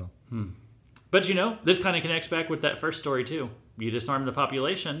arrested. So, but this kind of connects back with that first story too. You disarm the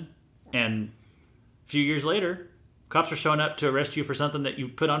population, and a few years later, cops are showing up to arrest you for something that you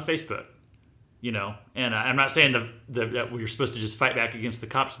put on Facebook. And I'm not saying that we're supposed to just fight back against the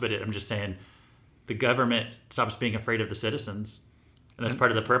cops, but I'm just saying the government stops being afraid of the citizens. And that's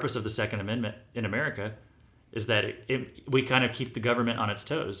part of the purpose of the Second Amendment in America, is that we kind of keep the government on its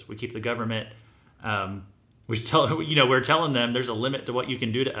toes. We keep the government, we're telling them there's a limit to what you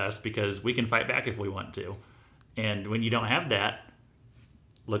can do to us because we can fight back if we want to. And when you don't have that,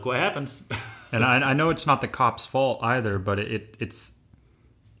 look what happens. And I know it's not the cops' fault either, but it's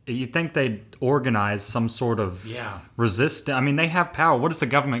you'd think they'd organize some sort of resistance. I mean, they have power. What is the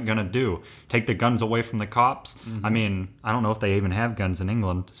government going to do? Take the guns away from the cops? Mm-hmm. I mean, I don't know if they even have guns in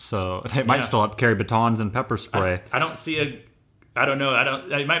England, so they might still carry batons and pepper spray. I don't see I don't know.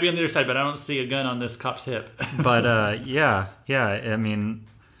 It might be on the other side, but I don't see a gun on this cop's hip. But I mean,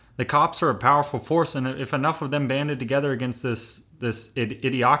 the cops are a powerful force, and if enough of them banded together against this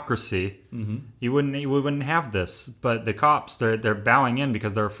idiocracy, mm-hmm. we wouldn't have this. But the cops, they're bowing in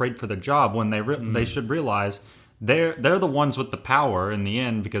because they're afraid for their job when they should realize they're the ones with the power in the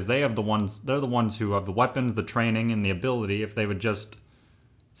end, because they're the ones who have the weapons, the training, and the ability. If they would just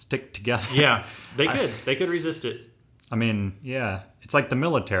stick together, they could resist it. I mean, it's like the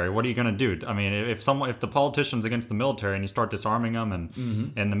military. What are you going to do? I mean, if the politician's against the military and you start disarming them,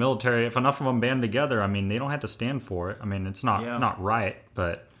 and the military, if enough of them band together, I mean, they don't have to stand for it. I mean, it's not right,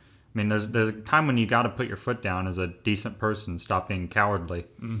 but I mean, there's a time when you got to put your foot down as a decent person, stop being cowardly,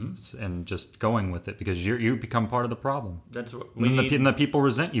 and just going with it, because you become part of the problem. That's what and the people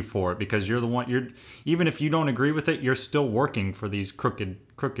resent you for it, because you're the one. Even if you don't agree with it, you're still working for these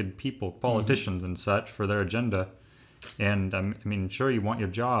crooked people, politicians and such, for their agenda. And I mean, sure, you want your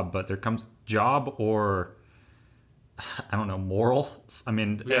job, but there comes job or, I don't know, morals. I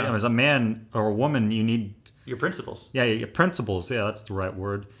mean, as a man or a woman, you need your principles. Yeah, your principles. Yeah, that's the right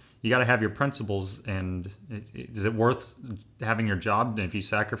word. You got to have your principles. And is it worth having your job if you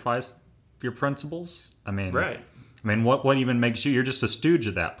sacrifice your principles? I mean, right. I mean, what even makes you? You're just a stooge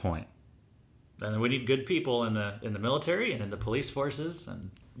at that point. And we need good people in the military and in the police forces.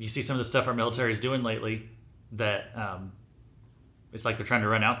 And you see some of the stuff our military is doing lately, that it's like they're trying to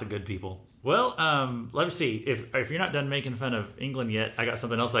run out the good people. Well, let me see. If you're not done making fun of England yet, I got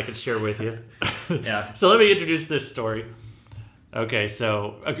something else I could share with you. Yeah. So let me introduce this story. Okay,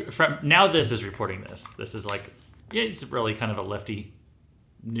 so from Now This is reporting this. This is it's really kind of a lefty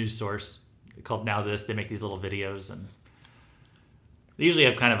news source called Now This. They make these little videos, and they usually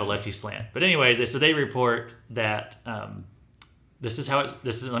have kind of a lefty slant. But anyway, so they report that this is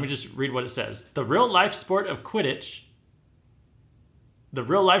let me just read what it says. The real life sport of Quidditch,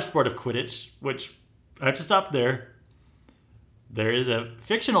 which I have to stop there. There is a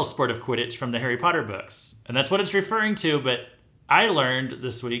fictional sport of Quidditch from the Harry Potter books, and that's what it's referring to, but I learned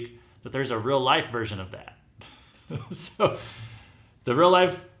this week that there's a real life version of that. So the real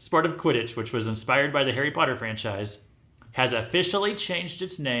life sport of Quidditch, which was inspired by the Harry Potter franchise, has officially changed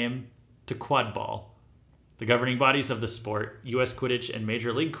its name to Quadball. The governing bodies of the sport, U.S. Quidditch and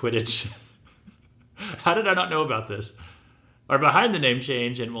Major League Quidditch, how did I not know about this, are behind the name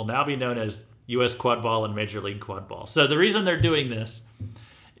change and will now be known as U.S. Quadball and Major League Quadball. So the reason they're doing this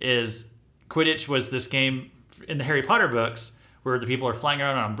is Quidditch was this game in the Harry Potter books where the people are flying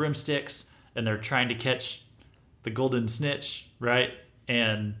around on broomsticks and they're trying to catch the golden snitch, right?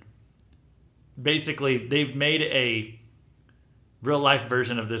 And basically they've made a real-life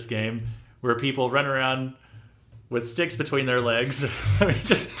version of this game where people run around with sticks between their legs. Let me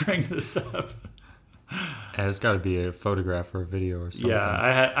just bring this up. It's got to be a photograph or a video or something.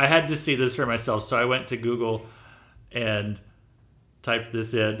 Yeah, I had to see this for myself, so I went to Google and typed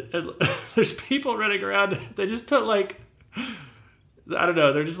this in. And there's people running around. They just put I don't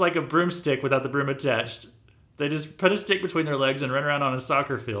know, they're just like a broomstick without the broom attached. They just put a stick between their legs and run around on a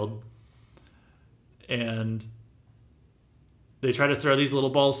soccer field. And they try to throw these little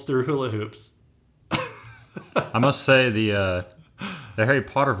balls through hula hoops. I must say the Harry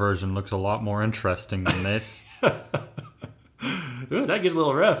Potter version looks a lot more interesting than this. Ooh, that gets a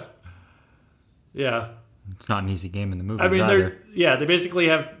little rough. Yeah. It's not an easy game in the movies I mean, either. they basically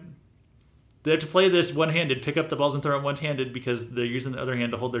have to play this one-handed, pick up the balls and throw them one-handed because they're using the other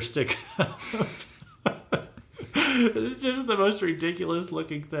hand to hold their stick. It's just the most ridiculous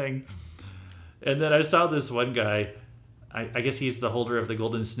looking thing. And then I saw this one guy, I guess he's the holder of the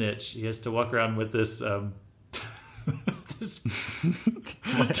golden snitch. He has to walk around with this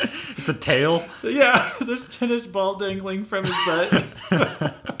it's a tail? Yeah, this tennis ball dangling from his butt.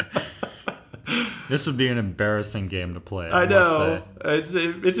 This would be an embarrassing game to play. I know.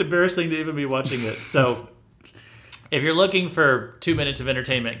 It's embarrassing to even be watching it. So if you're looking for 2 minutes of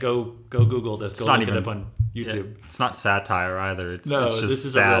entertainment, go Google this. Go look it up on YouTube. It's not satire either. It's no, just this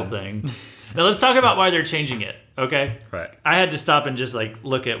is sad. a real thing. Now let's talk about why they're changing it, okay? Right. I had to stop and just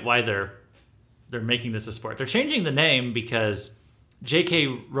look at why they're making this a sport. They're changing the name because J.K.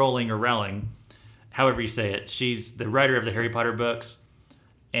 Rowling, however you say it, she's the writer of the Harry Potter books.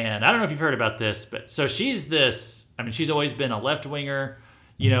 And I don't know if you've heard about this, but so she's she's always been a left-winger.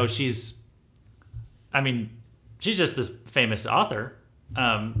 She's just this famous author.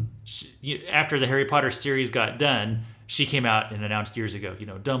 After the Harry Potter series got done, she came out and announced years ago,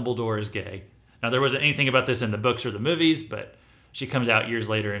 Dumbledore is gay. Now, there wasn't anything about this in the books or the movies, but she comes out years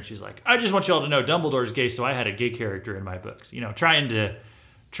later and she's like, I just want you all to know Dumbledore's gay, so I had a gay character in my books. Trying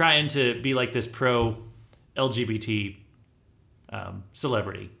to be like this pro-LGBT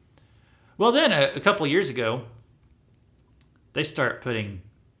celebrity. Well, then a couple years ago, they start putting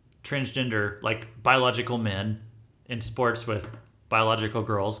transgender, biological men in sports with biological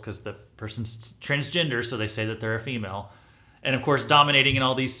girls because the person's transgender, so they say that they're a female. And of course, dominating in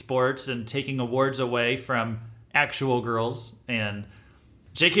all these sports and taking awards away from actual girls. And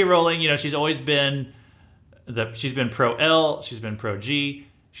J.K. Rowling, she's always been she's been pro-L, she's been pro-G,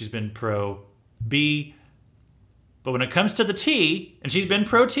 she's been pro-B. But when it comes to the T, and she's been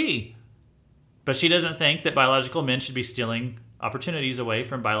pro-T, but she doesn't think that biological men should be stealing opportunities away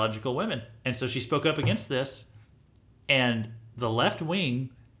from biological women. And so she spoke up against this, and the left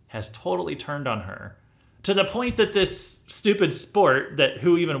wing has totally turned on her to the point that this stupid sport that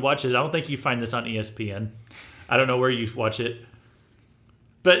who even watches, I don't think you find this on ESPN. I don't know where you watch it.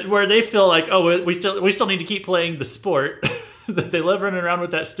 But where they feel like, oh, we still need to keep playing the sport. That they love running around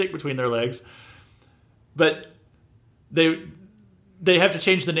with that stick between their legs. But they have to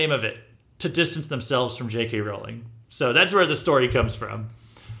change the name of it to distance themselves from J.K. Rowling. So that's where the story comes from.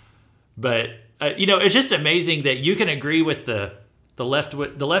 But it's just amazing that you can agree with the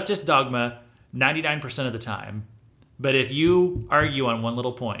leftist dogma 99% of the time, but if you argue on one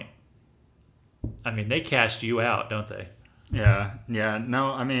little point, they cast you out, don't they? Yeah.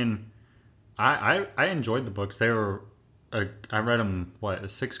 No, I enjoyed the books. They were. I read them,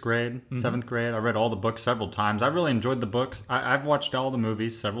 6th grade, 7th grade? I read all the books several times. I really enjoyed the books. I've watched all the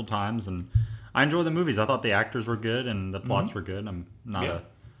movies several times, and I enjoy the movies. I thought the actors were good and the plots were good.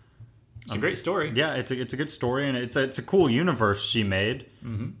 It's a great story. Yeah, it's a good story, and it's a cool universe she made.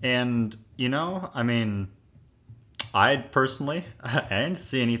 And, I personally, I didn't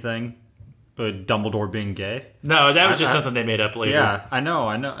see anything with Dumbledore being gay. No, that was just something they made up later. Yeah, I know.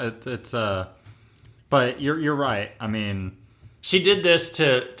 It's but you're right. She did this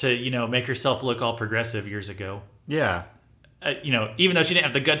to make herself look all progressive years ago. Yeah. Even though she didn't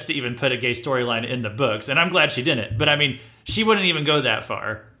have the guts to even put a gay storyline in the books, and I'm glad she didn't. But she wouldn't even go that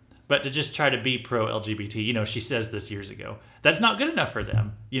far. But to just try to be pro-LGBT, she says this years ago. That's not good enough for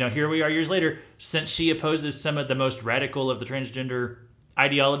them. Here we are years later, since she opposes some of the most radical of the transgender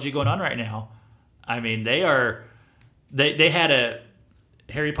ideology going on right now. They had a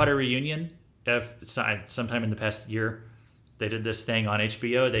Harry Potter reunion sometime in the past year. They did this thing on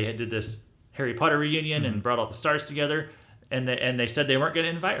HBO. They did this Harry Potter reunion and brought all the stars together, and they said they weren't going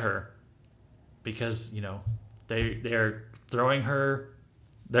to invite her because they're throwing her.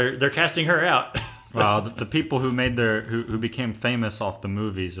 They're casting her out. Wow, the people who made who became famous off the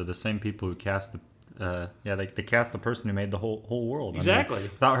movies are the same people who cast they cast the person who made the whole world. Exactly.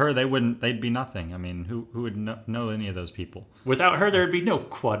 Without her, they'd be nothing. Who would know any of those people? Without her, there'd be no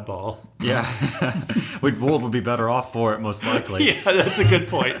quad ball. Yeah, the world would be better off for it, most likely. Yeah, that's a good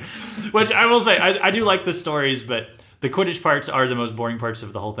point. Which I will say, I do like the stories, but the Quidditch parts are the most boring parts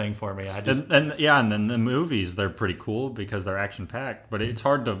of the whole thing for me. And then the movies, they're pretty cool because they're action packed, but it's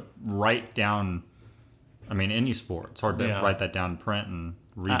hard to write down. Any sport, it's hard to write that down in print and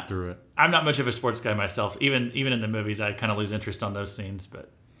read through it. I'm not much of a sports guy myself. Even in the movies, I kind of lose interest on those scenes.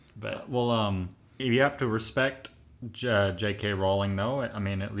 But you have to respect J.K. Rowling, though. I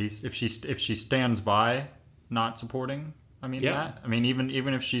mean, at least if she stands by not supporting, that. I mean,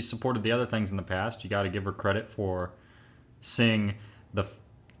 even if she's supported the other things in the past, you got to give her credit for seeing the.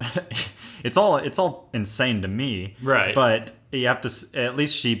 It's all insane to me, right? But you have to. At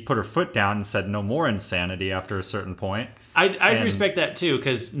least she put her foot down and said no more insanity after a certain point. I'd respect that too,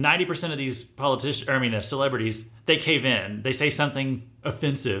 because 90% of these celebrities, they cave in. They say something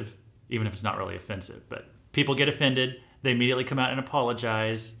offensive, even if it's not really offensive, but people get offended. They immediately come out and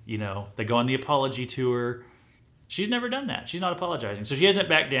apologize. They go on the apology tour. She's never done that. She's not apologizing. So she hasn't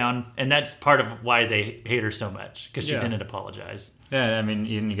backed down, and that's part of why they hate her so much, because she didn't apologize. Yeah, I mean,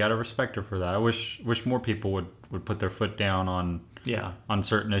 you got to respect her for that. I wish more people would put their foot down on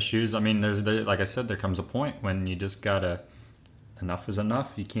certain issues. I mean, like I said, there comes a point when you just gotta, enough is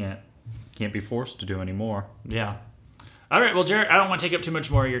enough. You can't be forced to do any more. Yeah. All right. Well, Jared, I don't want to take up too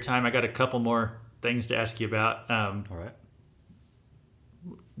much more of your time. I got a couple more things to ask you about. All right.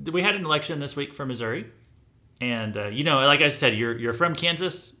 We had an election this week for Missouri, and like I said, you're from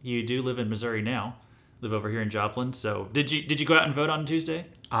Kansas. You do live in Missouri now. Live over here in Joplin. So did you go out and vote on Tuesday?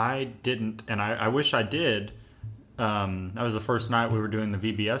 I didn't, and I wish I did. That was the first night we were doing the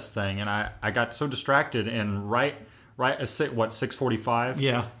VBS thing, and I got so distracted, and right at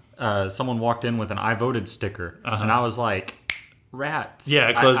 6:45, someone walked in with an I voted sticker, and I was like, rats. Yeah,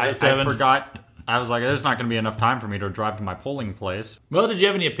 it closed at 7. I forgot. I was like, there's not going to be enough time for me to drive to my polling place. Well, did you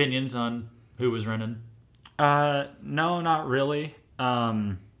have any opinions on who was running? No, not really.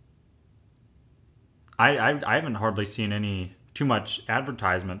 I haven't hardly seen too much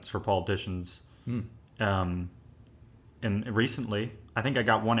advertisements for politicians. And recently, I think I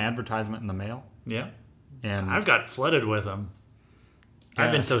got one advertisement in the mail. Yeah, and I've got flooded with them. Yeah.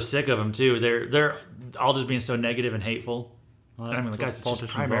 I've been so sick of them too. They're all just being so negative and hateful. Well, I mean, guys, it's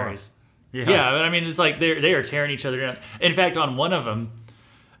just primaries. Yeah, but I mean, it's like they are tearing each other down. In fact, on one of them,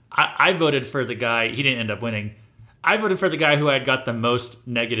 I voted for the guy. He didn't end up winning. I voted for the guy who had got the most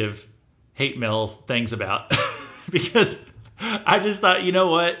negative hate mail things about because I just thought, you know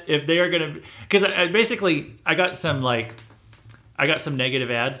what, if they are going to, because I got some negative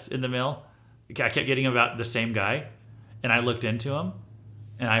ads in the mail. I kept getting about the same guy, and I looked into them,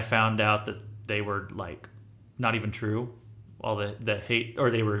 and I found out that they were like not even true. All the hate,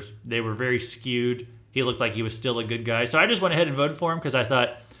 or they were very skewed. He looked like he was still a good guy, so I just went ahead and voted for him because I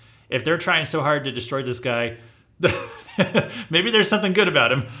thought, if they're trying so hard to destroy this guy, maybe there's something good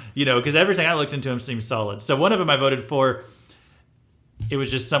about him, because everything I looked into him seemed solid. So one of them I voted for. It was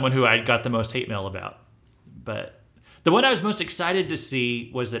just someone who I got the most hate mail about. But the one I was most excited to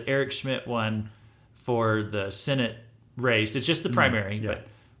see was that Eric Schmidt won for the Senate race. It's just the primary,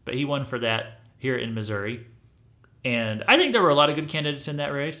 but he won for that here in Missouri. And I think there were a lot of good candidates in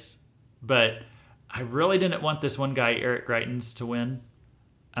that race, but I really didn't want this one guy, Eric Greitens, to win.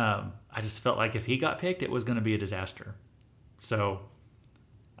 I just felt like if he got picked, it was going to be a disaster. So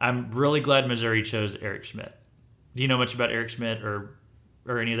I'm really glad Missouri chose Eric Schmidt. Do you know much about Eric Schmidt or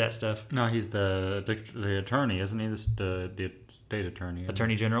any of that stuff? No, he's the attorney, isn't he? The state attorney.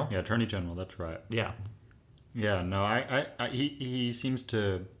 Attorney General? Yeah, Attorney General, that's right. Yeah. Yeah, no, he seems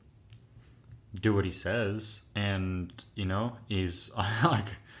to do what he says, and, he's like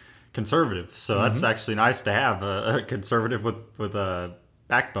conservative. So that's actually nice to have a conservative with a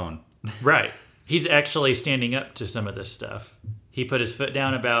backbone. Right. He's actually standing up to some of this stuff. He put his foot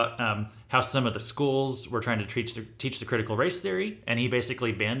down about how some of the schools were trying to teach the critical race theory, and he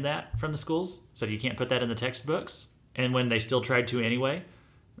basically banned that from the schools. So you can't put that in the textbooks. And when they still tried to anyway,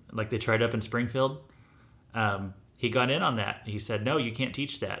 like they tried up in Springfield, he got in on that. He said, no, you can't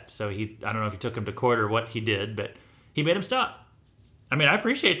teach that. So I don't know if he took him to court or what he did, but he made him stop. I mean, I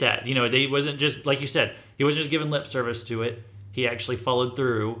appreciate that. They wasn't just, like you said, he wasn't just giving lip service to it. He actually followed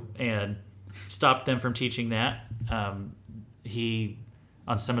through and stopped them from teaching that. He,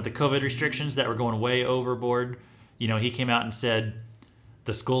 on some of the COVID restrictions that were going way overboard, he came out and said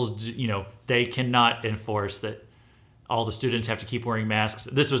the schools, they cannot enforce that all the students have to keep wearing masks.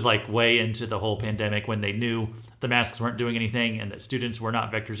 This was like way into the whole pandemic when they knew the masks weren't doing anything and that students were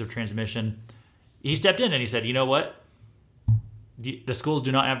not vectors of transmission. He stepped in and he said, you know what? The schools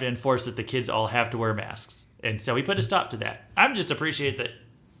do not have to enforce that the kids all have to wear masks. And so he put a stop to that. I just appreciate that,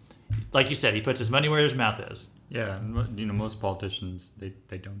 like you said, he puts his money where his mouth is. Yeah, most politicians,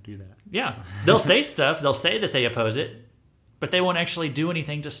 they don't do that. Yeah, they'll say stuff, they'll say that they oppose it, but they won't actually do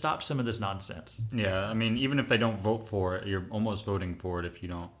anything to stop some of this nonsense. Yeah, I mean, even if they don't vote for it, you're almost voting for it if you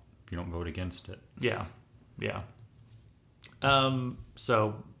don't vote against it. Yeah. I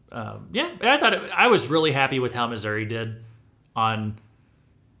thought I was really happy with how Missouri did on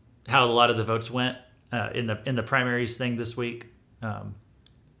how a lot of the votes went. in the primaries thing this week.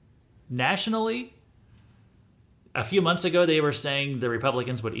 Nationally, a few months ago, they were saying the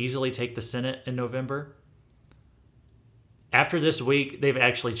Republicans would easily take the Senate in November. After this week, they've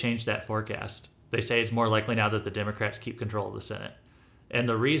actually changed that forecast. They say it's more likely now that the Democrats keep control of the Senate. And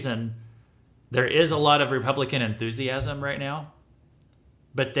the reason, there is a lot of Republican enthusiasm right now,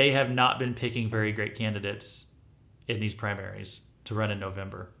 but they have not been picking very great candidates in these primaries to run in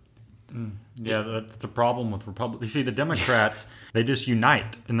November. Yeah, that's a problem with Republicans. You see, the Democrats, they just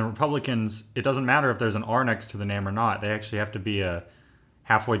unite. And the Republicans, it doesn't matter if there's an R next to the name or not. They actually have to be a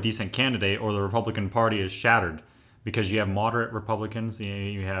halfway decent candidate or the Republican Party is shattered. Because you have moderate Republicans,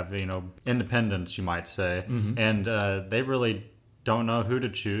 you have, independents, you might say. Mm-hmm. And they really don't know who to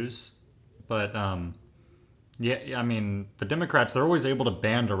choose. But, the Democrats, they're always able to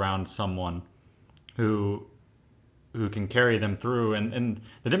band around someone who can carry them through. And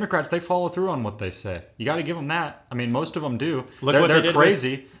the Democrats, they follow through on what they say. You got to give them that. I mean, most of them do. They're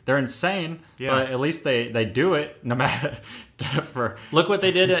crazy. They're insane. Yeah. But at least they do it no matter. Look what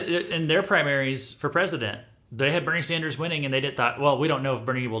they did in their primaries for president. They had Bernie Sanders winning, and they thought, well, we don't know if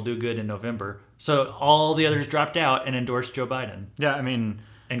Bernie will do good in November. So all the others dropped out and endorsed Joe Biden. Yeah, I mean...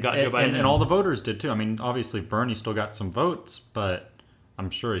 And got Joe Biden. And all the voters did, too. I mean, obviously, Bernie still got some votes, but I'm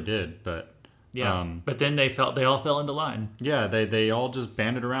sure he did, but... Yeah, but then they all fell into line. Yeah, they all just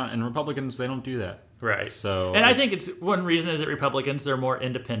banded around, and Republicans, they don't do that. Right. So, and I think it's one reason is that Republicans, they're more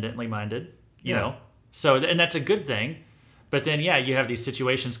independently minded, you know. So, and that's a good thing. But then, yeah, you have these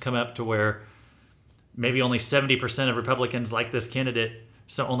situations come up to where maybe only 70% of Republicans like this candidate,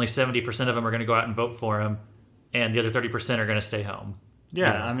 so only 70% of them are going to go out and vote for him, and the other 30% are going to stay home.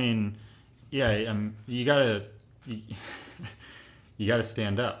 Yeah, you know? I mean, you gotta you gotta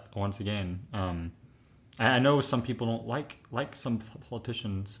stand up once again. I know some people don't like some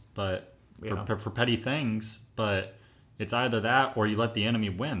politicians, but for petty things. But it's either that or you let the enemy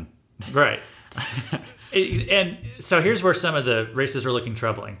win. Right. And so here's where some of the races are looking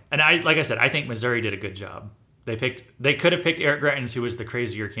troubling. And like I said, I think Missouri did a good job. They could have picked Eric Greitens, who was the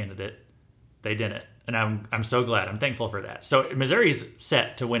crazier candidate. They didn't. And I'm so glad. I'm thankful for that. So Missouri's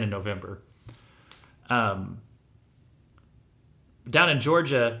set to win in November. Down in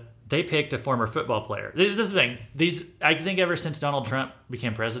Georgia, they picked a former football player. This is the thing. I think ever since Donald Trump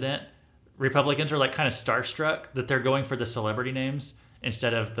became president, Republicans are like kind of starstruck that they're going for the celebrity names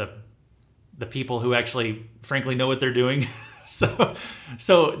instead of the people who actually, frankly, know what they're doing.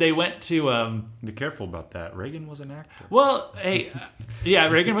 So they went to... Be careful about that. Reagan was an actor. Well, hey,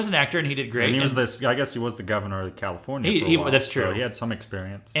 Reagan was an actor and he did great. And he was I guess he was the governor of California for a while. That's true. So he had some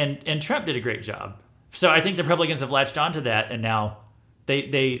experience. And Trump did a great job. So I think the Republicans have latched onto that, and now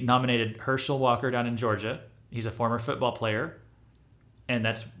they nominated Herschel Walker down in Georgia. He's a former football player, and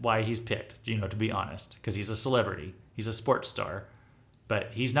that's why he's picked, to be honest, because he's a celebrity. He's a sports star.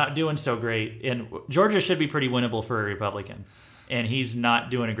 But he's not doing so great. And Georgia should be pretty winnable for a Republican. And he's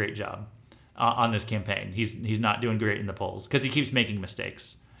not doing a great job on this campaign. He's not doing great in the polls because he keeps making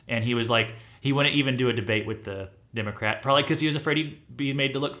mistakes. And he was like, he wouldn't even do a debate with the Democrat, probably because he was afraid he'd be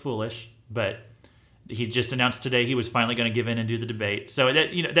made to look foolish. But he just announced today he was finally going to give in and do the debate. So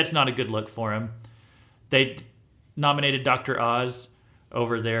that's not a good look for him. They nominated Dr. Oz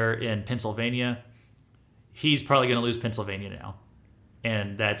over there in Pennsylvania. He's probably going to lose Pennsylvania now.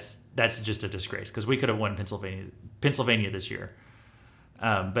 And that's just a disgrace because we could have won Pennsylvania this year.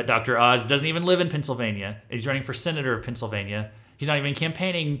 But Dr. Oz doesn't even live in Pennsylvania. He's running for senator of Pennsylvania. He's not even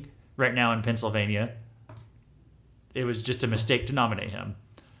campaigning right now in Pennsylvania. It was just a mistake to nominate him.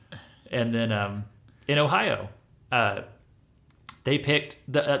 And then in Ohio, they picked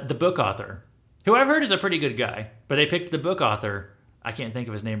the book author, who I've heard is a pretty good guy. But they picked the book author. I can't think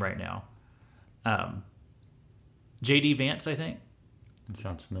of his name right now. J.D. Vance, I think. It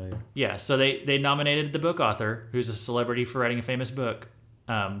sounds familiar. Yeah, so they nominated the book author, who's a celebrity for writing a famous book.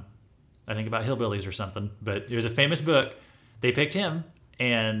 I think about hillbillies or something, but it was a famous book. They picked him,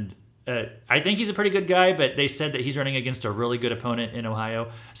 and I think he's a pretty good guy, but they said that he's running against a really good opponent in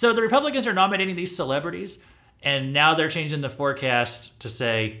Ohio. So the Republicans are nominating these celebrities, and now they're changing the forecast to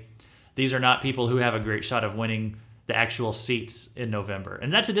say these are not people who have a great shot of winning the actual seats in November.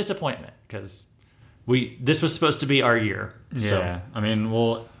 And that's a disappointment, because this was supposed to be our year. Yeah, so. I mean,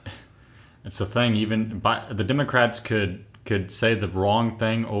 well, it's the thing. Even the Democrats could say the wrong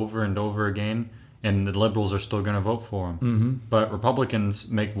thing over and over again, and the liberals are still going to vote for them. Mm-hmm. But Republicans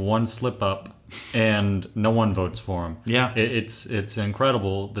make one slip up, and no one votes for them. Yeah, it's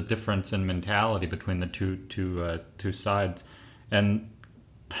incredible the difference in mentality between the two sides, and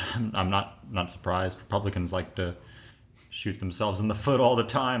I'm not surprised. Republicans like to shoot themselves in the foot all the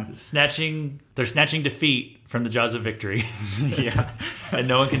time. They're snatching defeat from the jaws of victory. Yeah. And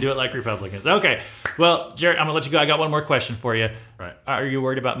no one can do it like Republicans. Okay. Well, Jared, I'm going to let you go. I got one more question for you. Right. Are you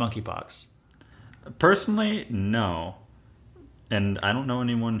worried about monkeypox? Personally, no. And I don't know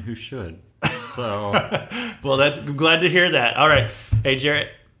anyone who should. So, well, I'm glad to hear that. All right. Hey,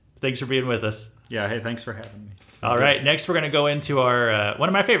 Jared, thanks for being with us. Yeah. Hey, thanks for having me. All right. Next, we're going to go into our one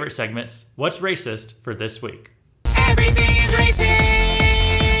of my favorite segments, What's Racist for this week. Everything is racist!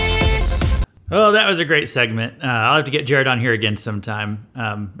 Oh, that was a great segment. I'll have to get Jared on here again sometime,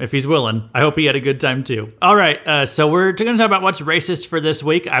 if he's willing. I hope he had a good time, too. All right, so we're going to talk about what's racist for this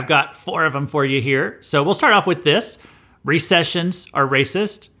week. I've got 4 of them for you here. So we'll start off with this. Recessions are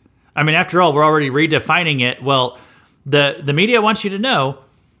racist. I mean, after all, we're already redefining it. Well, the media wants you to know,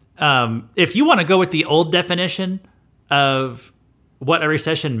 if you want to go with the old definition of what a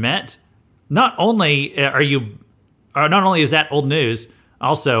recession meant, not only is that old news,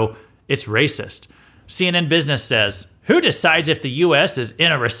 also it's racist. CNN Business says, who decides if the U.S. is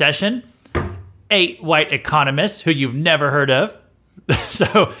in a recession? 8 white economists who you've never heard of.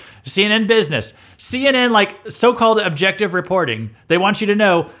 So CNN Business, CNN, like so-called objective reporting. They want you to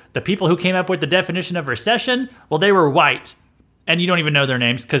know the people who came up with the definition of recession, well, they were white. And you don't even know their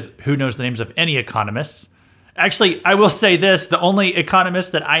names because who knows the names of any economists? Actually, I will say this, the only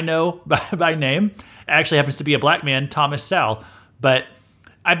economist that I know by name actually happens to be a black man, Thomas Sowell. But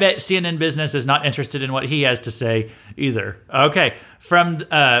I bet CNN Business is not interested in what he has to say either. Okay, from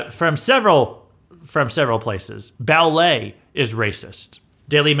several places, ballet is racist.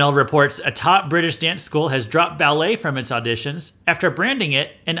 Daily Mail reports a top British dance school has dropped ballet from its auditions after branding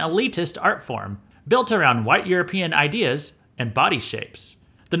it an elitist art form built around white European ideas and body shapes.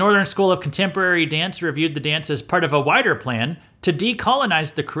 The Northern School of Contemporary Dance reviewed the dance as part of a wider plan to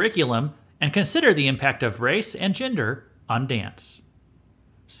decolonize the curriculum and consider the impact of race and gender on dance.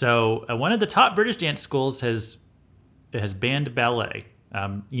 So one of the top British dance schools has banned ballet.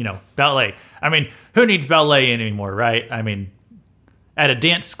 Ballet. I mean, who needs ballet anymore, right? I mean, at a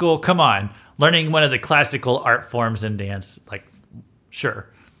dance school, come on. Learning one of the classical art forms in dance, like, sure,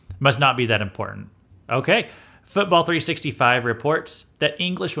 must not be that important. Okay. Football 365 reports that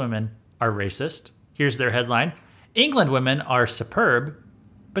English women are racist. Here's their headline. England women are superb,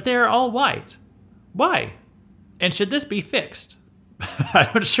 but they are all white. Why? And should this be fixed? I'm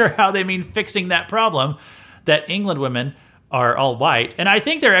not sure how they mean fixing that problem, that England women are all white. And I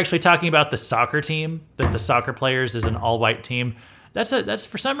think they're actually talking about the soccer team, that the soccer players is an all-white team. That's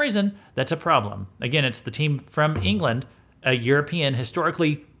for some reason, that's a problem. Again, it's the team from England, a European,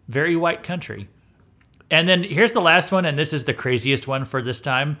 historically very white country. And then here's the last one, and this is the craziest one for this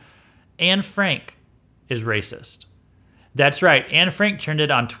time. Anne Frank is racist. That's right. Anne Frank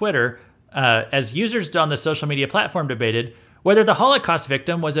trended on Twitter as users on the social media platform debated whether the Holocaust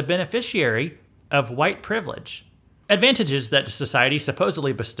victim was a beneficiary of white privilege, advantages that society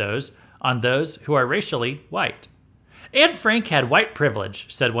supposedly bestows on those who are racially white. Anne Frank had white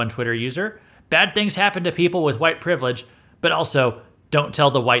privilege, said one Twitter user. Bad things happen to people with white privilege, but also don't tell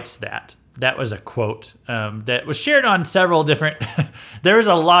the whites that. That was a quote that was shared on several different... There was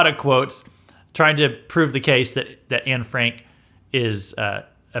a lot of quotes trying to prove the case that Anne Frank is a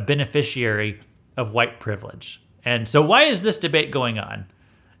beneficiary of white privilege. And so why is this debate going on?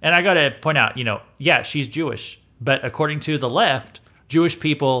 And I got to point out, yeah, she's Jewish. But according to the left, Jewish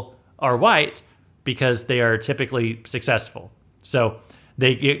people are white because they are typically successful. So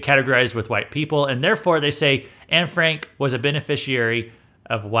they get categorized with white people. And therefore, they say Anne Frank was a beneficiary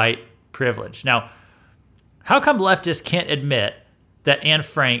of white privilege. Now, how come leftists can't admit that Anne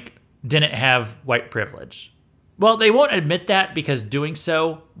Frank didn't have white privilege? Well, they won't admit that because doing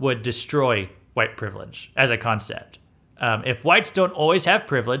so would destroy white privilege as a concept. If whites don't always have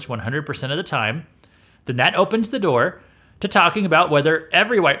privilege 100% of the time, then that opens the door to talking about whether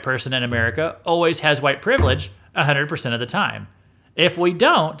every white person in America always has white privilege 100% of the time. If we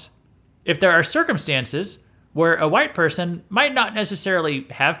don't, if there are circumstances where a white person might not necessarily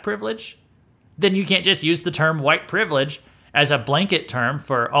have privilege, then you can't just use the term white privilege as a blanket term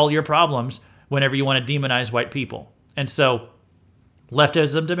for all your problems whenever you want to demonize white people. And so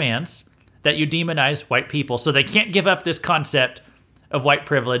leftism demands that you demonize white people so they can't give up this concept of white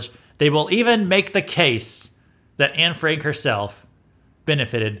privilege. They will even make the case that Anne Frank herself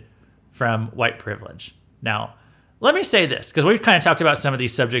benefited from white privilege. Now, let me say this, because we've kind of talked about some of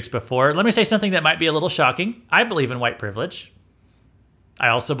these subjects before. Let me say something that might be a little shocking. I believe in white privilege. I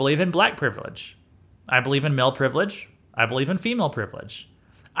also believe in black privilege. I believe in male privilege. I believe in female privilege.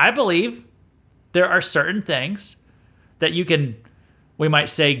 I believe there are certain things that you can, we might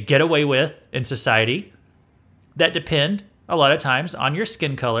say, get away with in society that depend a lot of times on your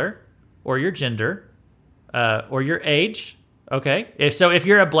skin color or your gender or your age. Okay? If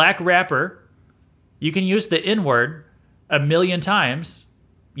you're a black rapper, you can use the N-word 1,000,000 times,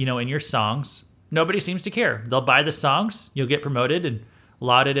 in your songs. Nobody seems to care. They'll buy the songs. You'll get promoted and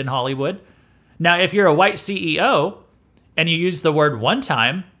lauded in Hollywood. Now, if you're a white CEO and you use the word one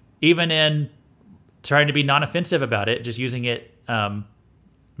time, even in trying to be non-offensive about it, just using it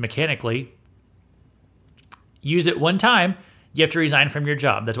mechanically, use it one time, you have to resign from your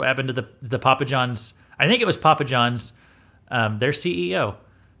job. That's what happened to the Papa John's. I think it was Papa John's, their CEO.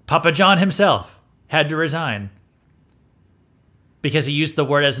 Papa John himself had to resign because he used the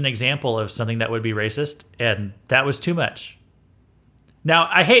word as an example of something that would be racist, and that was too much. Now,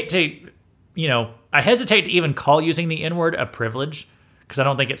 I hesitate to even call using the N-word a privilege because I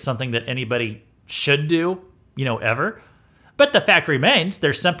don't think it's something that anybody should do, ever. But the fact remains,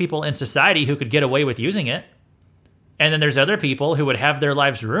 there's some people in society who could get away with using it. And then there's other people who would have their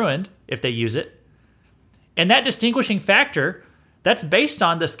lives ruined if they use it. And that distinguishing factor, that's based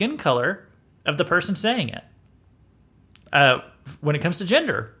on the skin color of the person saying it. When it comes to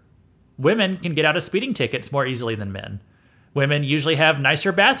gender, women can get out of speeding tickets more easily than men. Women usually have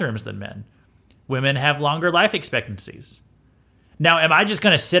nicer bathrooms than men. Women have longer life expectancies. Now, am I just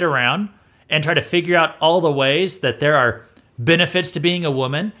going to sit around and try to figure out all the ways that there are benefits to being a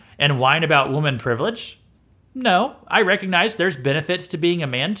woman and whine about woman privilege? No, I recognize there's benefits to being a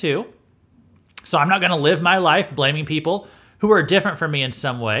man too. So I'm not going to live my life blaming people who are different from me in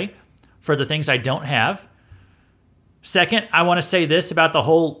some way for the things I don't have. Second, I want to say this about the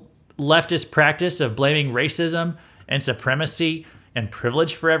whole leftist practice of blaming racism and supremacy and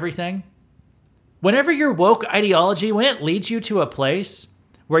privilege for everything. Whenever your woke ideology, when it leads you to a place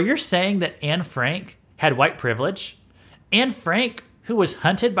where you're saying that Anne Frank had white privilege, Anne Frank, who was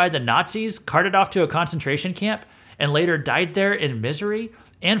hunted by the Nazis, carted off to a concentration camp, and later died there in misery,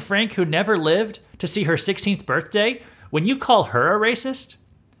 Anne Frank, who never lived to see her 16th birthday, when you call her a racist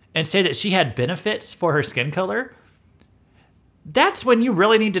and say that she had benefits for her skin color, that's when you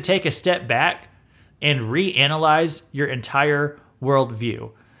really need to take a step back and reanalyze your entire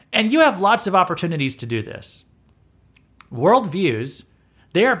worldview. And you have lots of opportunities to do this. Worldviews,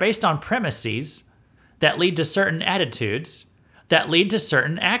 they are based on premises that lead to certain attitudes that lead to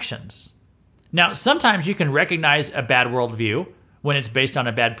certain actions. Now, sometimes you can recognize a bad worldview when it's based on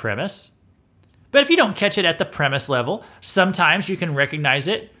a bad premise. But if you don't catch it at the premise level, sometimes you can recognize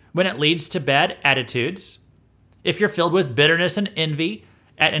it when it leads to bad attitudes. If you're filled with bitterness and envy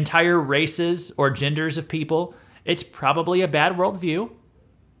at entire races or genders of people, it's probably a bad worldview.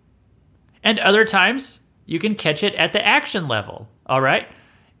 And other times, you can catch it at the action level, all right?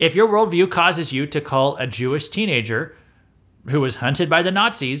 If your worldview causes you to call a Jewish teenager who was hunted by the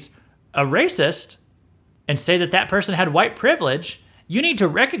Nazis a racist and say that that person had white privilege, you need to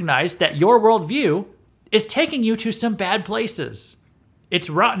recognize that your worldview is taking you to some bad places. It's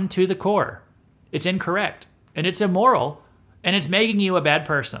rotten to the core. It's incorrect. And it's immoral. And it's making you a bad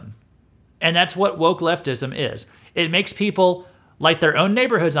person. And that's what woke leftism is. It makes people light their own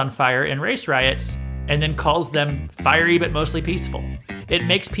neighborhoods on fire in race riots and then calls them fiery but mostly peaceful. It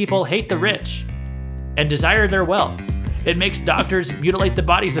makes people hate the rich and desire their wealth. It makes doctors mutilate the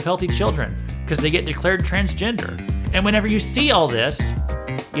bodies of healthy children because they get declared transgender. And whenever you see all this,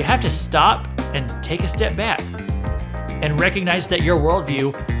 you have to stop and take a step back and recognize that your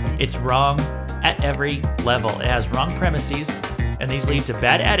worldview, it's wrong at every level. It has wrong premises, and these lead to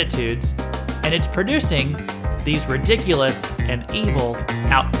bad attitudes, and it's producing these ridiculous and evil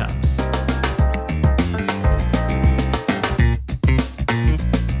outcomes.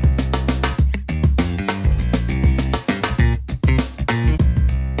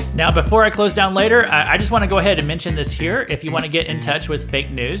 Now, before I close down later, I just want to go ahead and mention this here. If you want to get in touch with Fake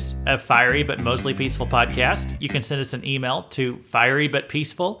News, a fiery but mostly peaceful podcast, you can send us an email to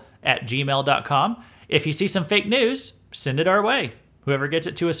firybutpeaceful@gmail.com. If you see some fake news, send it our way. Whoever gets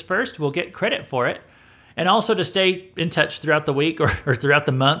it to us first will get credit for it. And also to stay in touch throughout the week or throughout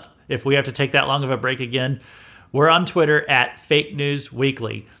the month, if we have to take that long of a break again, we're on Twitter at Fake News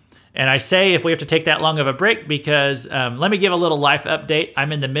Weekly. And I say if we have to take that long of a break because let me give a little life update.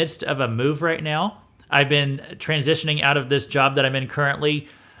 I'm in the midst of a move right now. I've been transitioning out of this job that I'm in currently.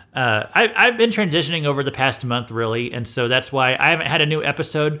 I've been transitioning over the past month, really. And so that's why I haven't had a new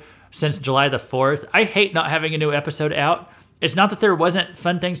episode since July the 4th. I hate not having a new episode out. It's not that there wasn't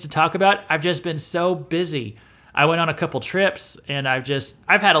fun things to talk about. I've just been so busy. I went on a couple trips and I've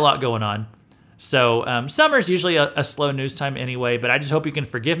had a lot going on. So summer's usually a slow news time anyway, but I just hope you can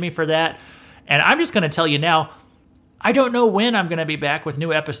forgive me for that. And I'm just going to tell you now, I don't know when I'm going to be back with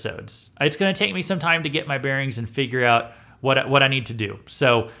new episodes. It's going to take me some time to get my bearings and figure out what I need to do.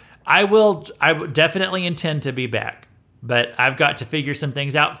 So I definitely intend to be back, but I've got to figure some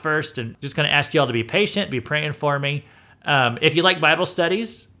things out first, and just going to ask y'all to be patient, be praying for me. If you like Bible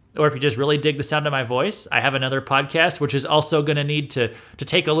studies, or if you just really dig the sound of my voice, I have another podcast, which is also going to need to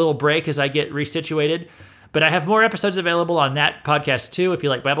take a little break as I get resituated. But I have more episodes available on that podcast too. If you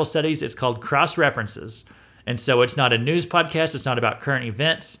like Bible studies, it's called Cross References. And so it's not a news podcast. It's not about current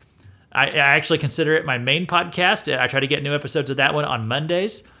events. I actually consider it my main podcast. I try to get new episodes of that one on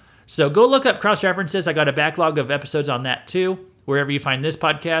Mondays. So go look up Cross References. I got a backlog of episodes on that too. Wherever you find this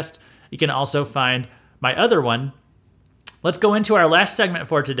podcast, you can also find my other one. Let's go into our last segment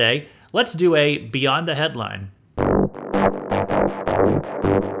for today. Let's do a Beyond the Headline.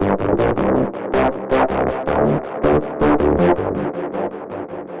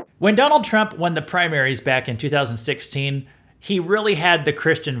 When Donald Trump won the primaries back in 2016, he really had the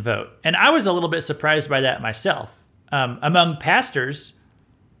Christian vote. And I was a little bit surprised by that myself. Among pastors,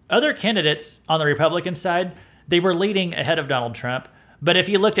 other candidates on the Republican side, they were leading ahead of Donald Trump. But if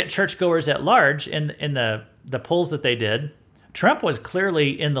you looked at churchgoers at large in the polls that they did, Trump was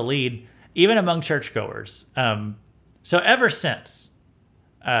clearly in the lead, even among churchgoers. So ever since,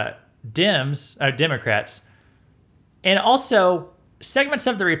 Democrats, and also segments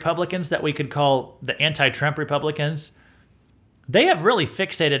of the Republicans that we could call the anti-Trump Republicans, they have really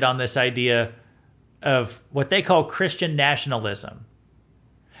fixated on this idea of what they call Christian nationalism.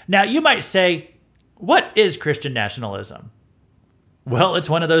 Now, you might say, what is Christian nationalism? Well,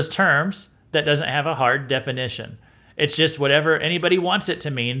 it's one of those terms that doesn't have a hard definition. It's just whatever anybody wants it to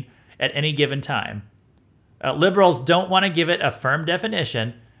mean at any given time. Liberals don't want to give it a firm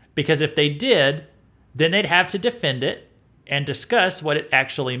definition, because if they did, then they'd have to defend it and discuss what it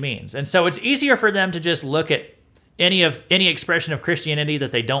actually means. And so it's easier for them to just look at any expression of Christianity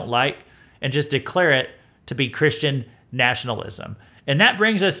that they don't like and just declare it to be Christian nationalism. And that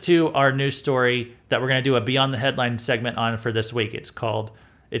brings us to our news story that we're going to do a Beyond the Headline segment on for this week. It's from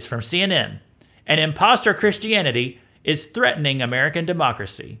CNN. And imposter Christianity is threatening American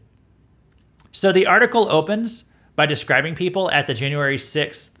democracy. So the article opens by describing people at the January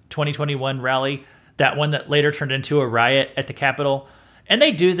 6th, 2021 rally, that one that later turned into a riot at the Capitol. And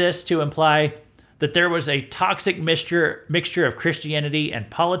they do this to imply that there was a toxic mixture of Christianity and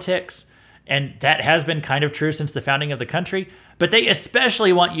politics. And that has been kind of true since the founding of the country. But they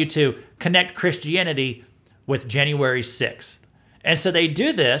especially want you to connect Christianity with January 6th. And so they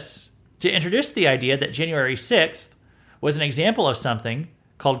do this to introduce the idea that January 6th was an example of something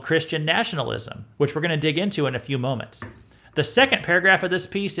called Christian nationalism, which we're going to dig into in a few moments. The second paragraph of this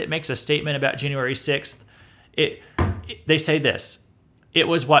piece, it makes a statement about January 6th. They say this: it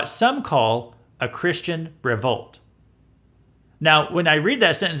was what some call a Christian revolt. Now, when I read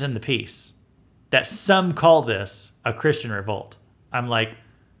that sentence in the piece, that some call this a Christian revolt, I'm like,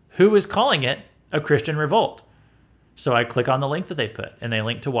 who is calling it a Christian revolt? So I click on the link that they put, and they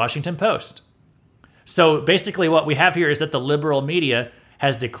link to Washington Post. So basically what we have here is that the liberal media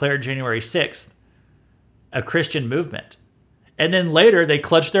has declared January 6th a Christian movement. And then later they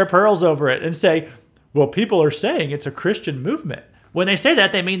clutch their pearls over it and say, well, people are saying it's a Christian movement. When they say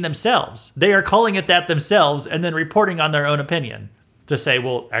that, they mean themselves. They are calling it that themselves and then reporting on their own opinion to say,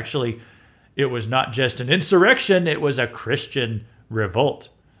 well, actually, it was not just an insurrection, it was a Christian revolt.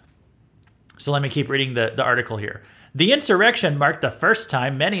 So let me keep reading the article here. The insurrection marked the first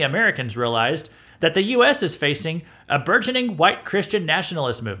time many Americans realized that the U.S. is facing a burgeoning white Christian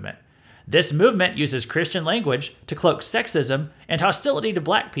nationalist movement. This movement uses Christian language to cloak sexism and hostility to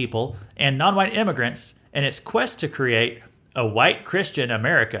black people and non-white immigrants in its quest to create a white Christian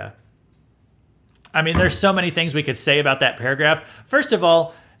America. I mean, there's so many things we could say about that paragraph. First of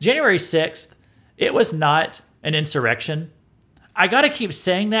all, January 6th, it was not an insurrection. I got to keep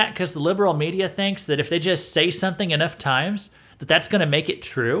saying that because the liberal media thinks that if they just say something enough times, that's going to make it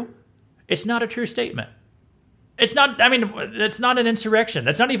true. It's not a true statement. It's not an insurrection.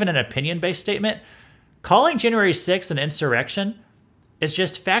 That's not even an opinion-based statement. Calling January 6th an insurrection is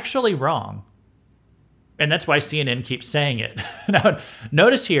just factually wrong. And that's why CNN keeps saying it. Now,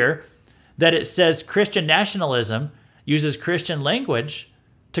 notice here that it says Christian nationalism uses Christian language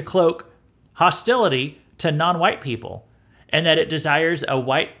to cloak hostility to non-white people, and that it desires a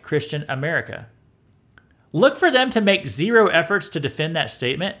white Christian America. Look for them to make zero efforts to defend that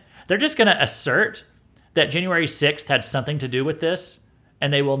statement. They're just going to assert that January 6th had something to do with this,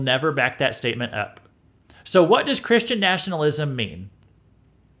 and they will never back that statement up. So what does Christian nationalism mean?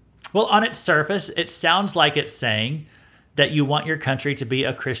 Well, on its surface, it sounds like it's saying that you want your country to be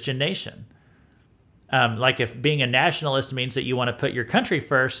a Christian nation. Like if being a nationalist means that you want to put your country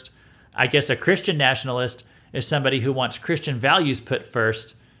first, I guess a Christian nationalist is somebody who wants Christian values put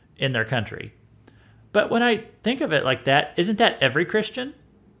first in their country. But when I think of it like that, isn't that every Christian?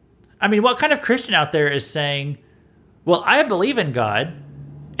 I mean, what kind of Christian out there is saying, well, I believe in God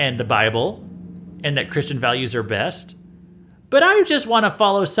and the Bible and that Christian values are best, but I just want to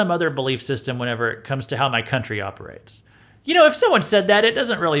follow some other belief system whenever it comes to how my country operates. You know, if someone said that, it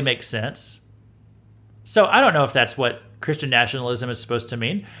doesn't really make sense. So I don't know if that's what Christian nationalism is supposed to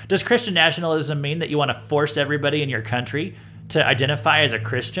mean. Does Christian nationalism mean that you want to force everybody in your country to identify as a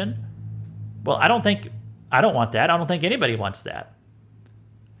Christian? Well, I don't want that. I don't think anybody wants that.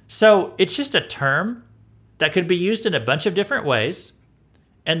 So it's just a term that could be used in a bunch of different ways.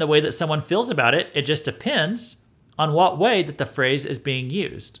 And the way that someone feels about it, it just depends on what way that the phrase is being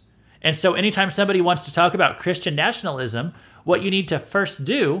used. And so anytime somebody wants to talk about Christian nationalism, what you need to first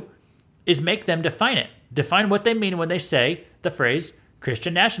do is make them define it. Define what they mean when they say the phrase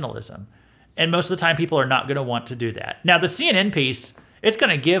Christian nationalism. And most of the time, people are not going to want to do that. Now, the CNN piece, it's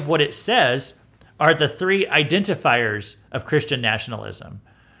going to give what it says are the 3 identifiers of Christian nationalism.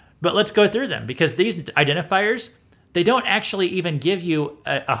 But let's go through them, because these identifiers, they don't actually even give you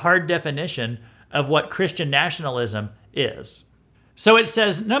a hard definition of what Christian nationalism is. So it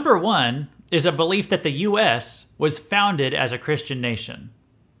says, number 1 is a belief that the U.S. was founded as a Christian nation.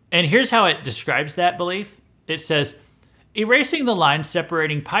 And here's how it describes that belief. It says, erasing the line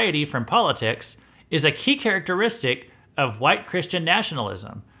separating piety from politics is a key characteristic of white Christian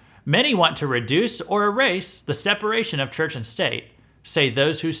nationalism. Many want to reduce or erase the separation of church and state, say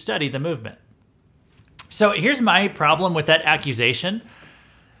those who study the movement. So here's my problem with that accusation.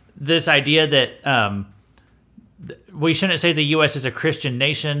 This idea that we shouldn't say the U.S. is a Christian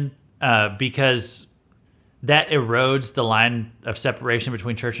nation because that erodes the line of separation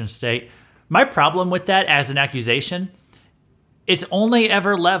between church and state. My problem with that as an accusation, it's only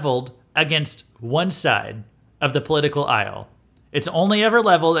ever leveled against one side of the political aisle. It's only ever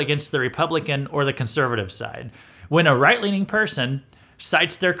leveled against the Republican or the conservative side. When a right-leaning person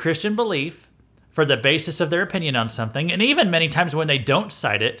cites their Christian belief for the basis of their opinion on something, and even many times when they don't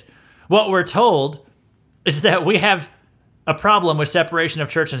cite it, what we're told is that we have a problem with separation of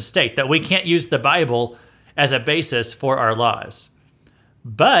church and state, that we can't use the Bible as a basis for our laws.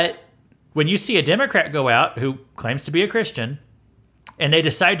 But when you see a Democrat go out who claims to be a Christian, and they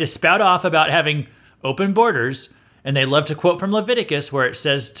decide to spout off about having open borders, and they love to quote from Leviticus where it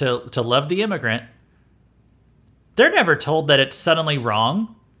says to love the immigrant, they're never told that it's suddenly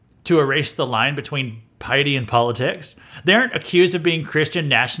wrong to erase the line between piety and politics. They aren't accused of being Christian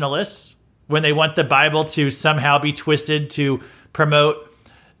nationalists when they want the Bible to somehow be twisted to promote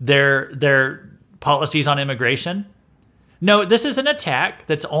their policies on immigration. No, this is an attack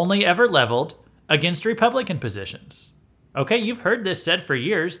that's only ever leveled against Republican positions. Okay, you've heard this said for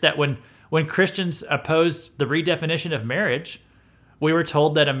years that when Christians opposed the redefinition of marriage, we were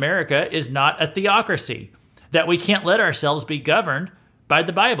told that America is not a theocracy, that we can't let ourselves be governed by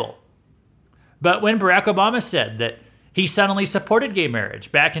the Bible. But when Barack Obama said that he suddenly supported gay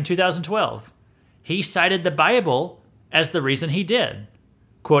marriage back in 2012, he cited the Bible as the reason he did,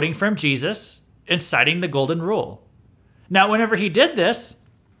 quoting from Jesus and citing the Golden Rule. Now, whenever he did this,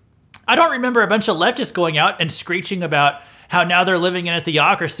 I don't remember a bunch of leftists going out and screeching about how now they're living in a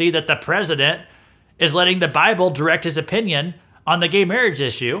theocracy, that the president is letting the Bible direct his opinion on the gay marriage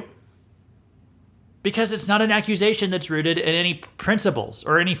issue, because it's not an accusation that's rooted in any principles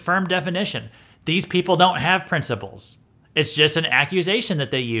or any firm definition. These people don't have principles. It's just an accusation that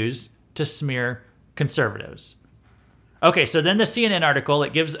they use to smear conservatives. Okay, so then the CNN article,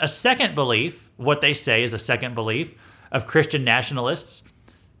 it gives a second belief, what they say is a second belief of Christian nationalists.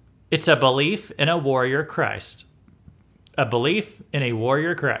 It's a belief in a warrior Christ. A belief in a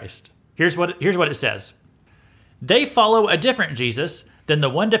warrior Christ. Here's what it says. They follow a different Jesus than the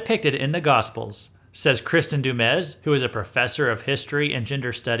one depicted in the Gospels, says Kristen Dumez, who is a professor of history and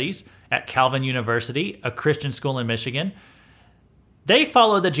gender studies at Calvin University, a Christian school in Michigan. They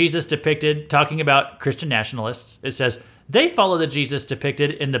follow the Jesus depicted, talking about Christian nationalists. It says, they follow the Jesus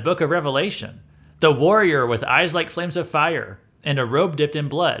depicted in the book of Revelation, the warrior with eyes like flames of fire and a robe dipped in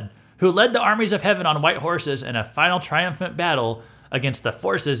blood, who led the armies of heaven on white horses in a final triumphant battle against the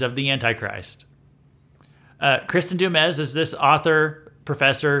forces of the Antichrist. Kristen Dumez is this author,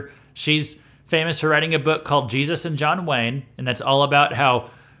 professor. She's famous for writing a book called Jesus and John Wayne, and that's all about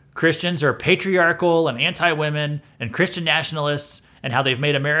how Christians are patriarchal and anti-women and Christian nationalists, and how they've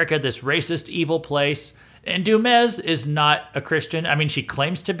made America this racist, evil place. And Dumez is not a Christian. I mean, she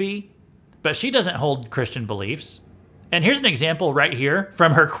claims to be, but she doesn't hold Christian beliefs. And here's an example right here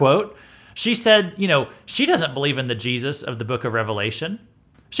from her quote. She said, she doesn't believe in the Jesus of the book of Revelation.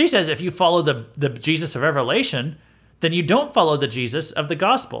 She says if you follow the Jesus of Revelation, then you don't follow the Jesus of the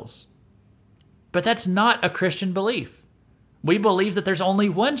Gospels. But that's not a Christian belief. We believe that there's only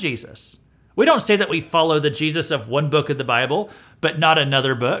one Jesus. We don't say that we follow the Jesus of one book of the Bible, but not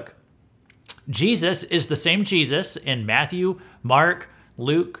another book. Jesus is the same Jesus in Matthew, Mark,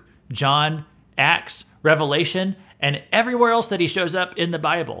 Luke, John, Acts, Revelation, and everywhere else that he shows up in the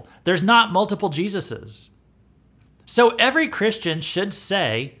Bible. There's not multiple Jesuses. So every Christian should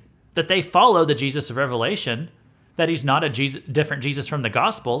say that they follow the Jesus of Revelation, that he's not a different Jesus from the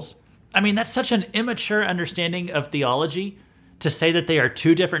Gospels. I mean, that's such an immature understanding of theology to say that they are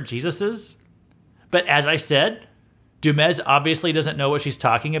two different Jesuses. But as I said, Dumez obviously doesn't know what she's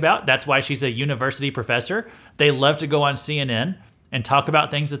talking about. That's why she's a university professor. They love to go on CNN and talk about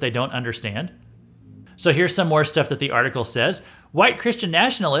things that they don't understand. So here's some more stuff that the article says. White Christian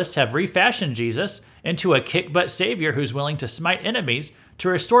nationalists have refashioned Jesus into a kick-butt savior who's willing to smite enemies to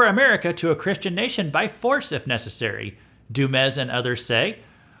restore America to a Christian nation by force if necessary, Dumez and others say.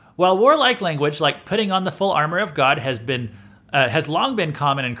 While warlike language like putting on the full armor of God has long been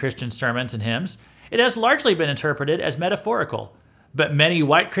common in Christian sermons and hymns, it has largely been interpreted as metaphorical. But many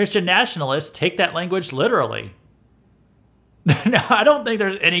white Christian nationalists take that language literally. Now, I don't think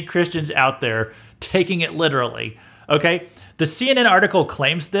there's any Christians out there taking it literally, okay? The CNN article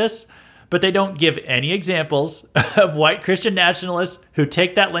claims this, but they don't give any examples of white Christian nationalists who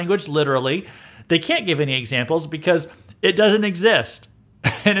take that language literally. They can't give any examples because it doesn't exist.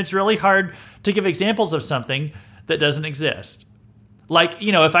 And it's really hard to give examples of something that doesn't exist. Like,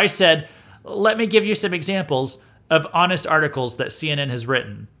 if I said, let me give you some examples of honest articles that CNN has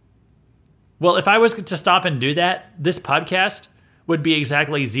written. Well, if I was to stop and do that, this podcast would be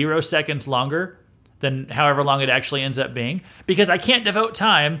exactly 0 seconds longer than however long it actually ends up being, because I can't devote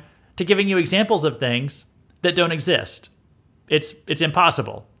time to giving you examples of things that don't exist. It's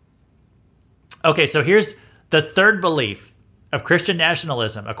impossible. Okay, so here's the third belief of Christian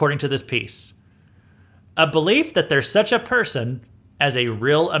nationalism, according to this piece. A belief that there's such a person as a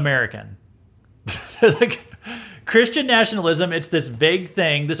real American. Like, Christian nationalism, it's this vague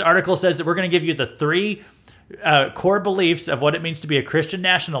thing. This article says that we're going to give you the 3 core beliefs of what it means to be a Christian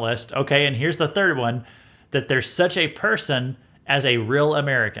nationalist. Okay, and here's the third one, that there's such a person as a real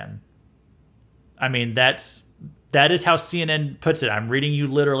American. I mean, that is how CNN puts it. I'm reading you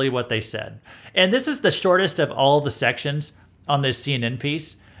literally what they said. And this is the shortest of all the sections on this CNN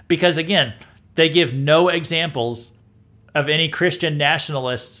piece, because again, they give no examples of any Christian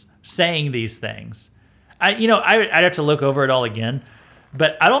nationalists saying these things. I'd have to look over it all again,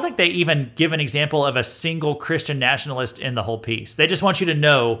 but I don't think they even give an example of a single Christian nationalist in the whole piece. They just want you to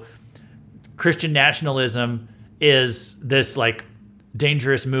know Christian nationalism is this like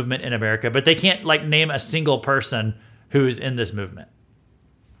dangerous movement in America, but they can't like name a single person who's in this movement.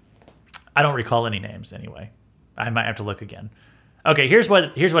 I don't recall any names anyway. I might have to look again. Okay, here's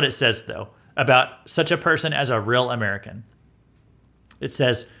what it says though about such a person as a real American. It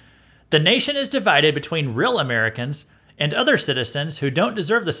says, the nation is divided between real Americans and other citizens who don't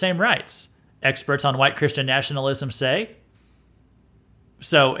deserve the same rights, experts on white Christian nationalism say.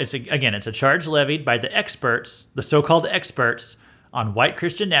 So it's a charge levied by the experts, the so-called experts on white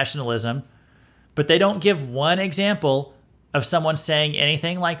Christian nationalism, but they don't give one example of someone saying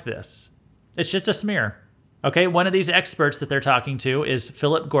anything like this. It's just a smear. Okay, one of these experts that they're talking to is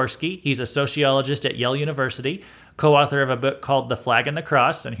Philip Gorski. He's a sociologist at Yale University, co-author of a book called The Flag and the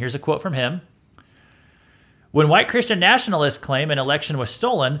Cross, and here's a quote from him. When white Christian nationalists claim an election was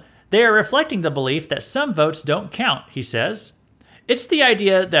stolen, they are reflecting the belief that some votes don't count, he says. It's the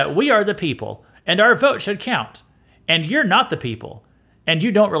idea that we are the people, and our vote should count, and you're not the people, and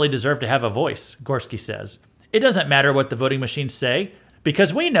you don't really deserve to have a voice, Gorski says. It doesn't matter what the voting machines say,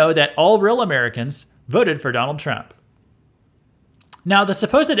 because we know that all real Americans voted for Donald Trump. Now, the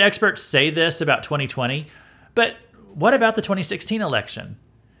supposed experts say this about 2020, but what about the 2016 election?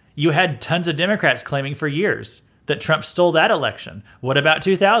 You had tons of Democrats claiming for years that Trump stole that election. What about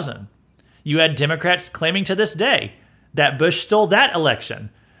 2000? You had Democrats claiming to this day that Bush stole that election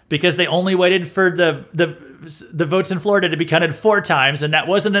because they only waited for the votes in Florida to be counted 4 times, and that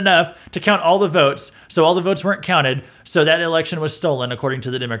wasn't enough to count all the votes, so all the votes weren't counted, so that election was stolen, according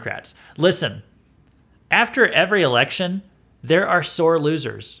to the Democrats. Listen, after every election, there are sore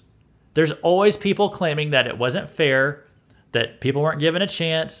losers. There's always people claiming that it wasn't fair, that people weren't given a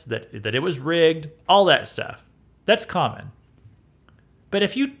chance, that it was rigged, all that stuff. That's common. But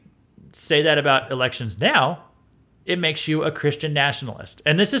if you say that about elections now, it makes you a Christian nationalist.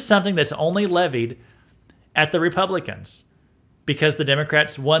 And this is something that's only levied at the Republicans, because the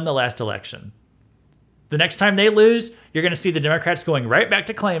Democrats won the last election. The next time they lose, you're going to see the Democrats going right back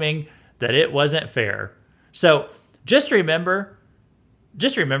to claiming that it wasn't fair. So just remember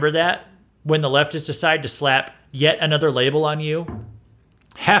that when the leftists decide to slap yet another label on you,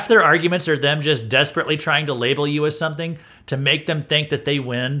 half their arguments are them just desperately trying to label you as something to make them think that they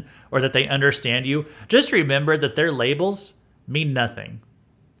win or that they understand you. Just remember that their labels mean nothing.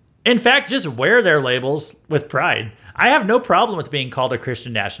 In fact, just wear their labels with pride. I have no problem with being called a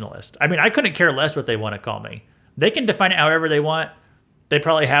Christian nationalist. I mean, I couldn't care less what they want to call me. They can define it however they want. They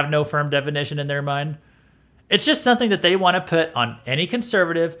probably have no firm definition in their mind. It's just something that they want to put on any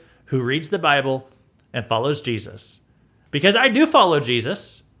conservative who reads the Bible and follows Jesus. Because I do follow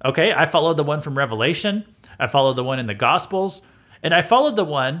Jesus, okay? I follow the one from Revelation. I follow the one in the Gospels. And I followed the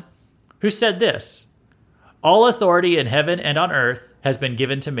one who said this: "All authority in heaven and on earth has been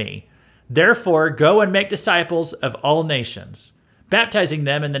given to me. Therefore, go and make disciples of all nations, baptizing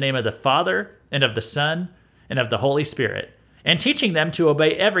them in the name of the Father and of the Son and of the Holy Spirit, and teaching them to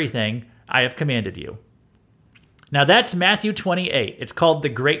obey everything I have commanded you." Now that's Matthew 28. It's called the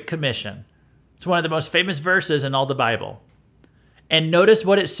Great Commission. It's one of the most famous verses in all the Bible. And notice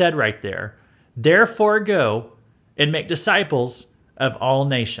what it said right there. Therefore, go and make disciples of all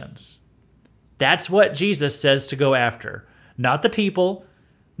nations. That's what Jesus says to go after. Not the people,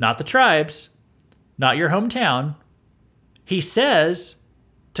 not the tribes, not your hometown. He says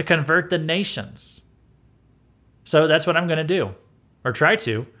to convert the nations. So that's what I'm going to do, or try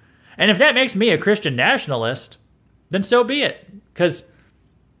to. And if that makes me a Christian nationalist, then so be it. Because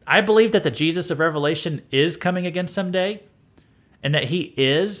I believe that the Jesus of Revelation is coming again someday, and that he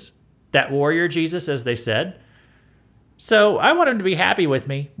is that warrior Jesus, as they said. So I want him to be happy with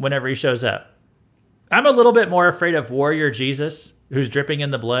me whenever he shows up. I'm a little bit more afraid of warrior Jesus, who's dripping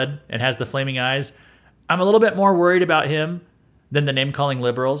in the blood and has the flaming eyes. I'm a little bit more worried about him than the name-calling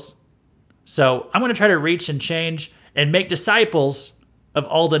liberals. So I'm going to try to reach and change and make disciples of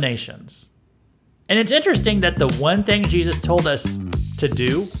all the nations. And it's interesting that the one thing Jesus told us to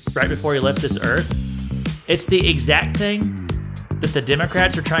do right before he left this earth, it's the exact thing that the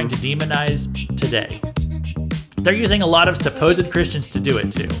Democrats are trying to demonize today. They're using a lot of supposed Christians to do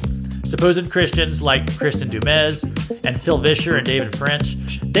it too. Supposed Christians like Kristen Dumez and Phil Vischer and David French,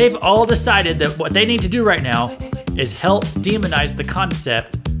 they've all decided that what they need to do right now is help demonize the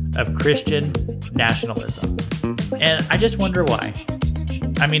concept of Christian nationalism. And I just wonder why.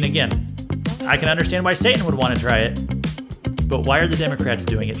 I mean, again, I can understand why Satan would want to try it, but why are the Democrats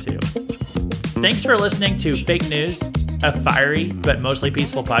doing it too? Thanks for listening to Fake News, a fiery but mostly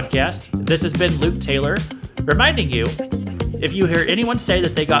peaceful podcast. This has been Luke Taylor, reminding you, if you hear anyone say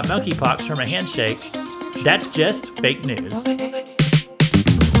that they got monkeypox from a handshake, that's just fake news.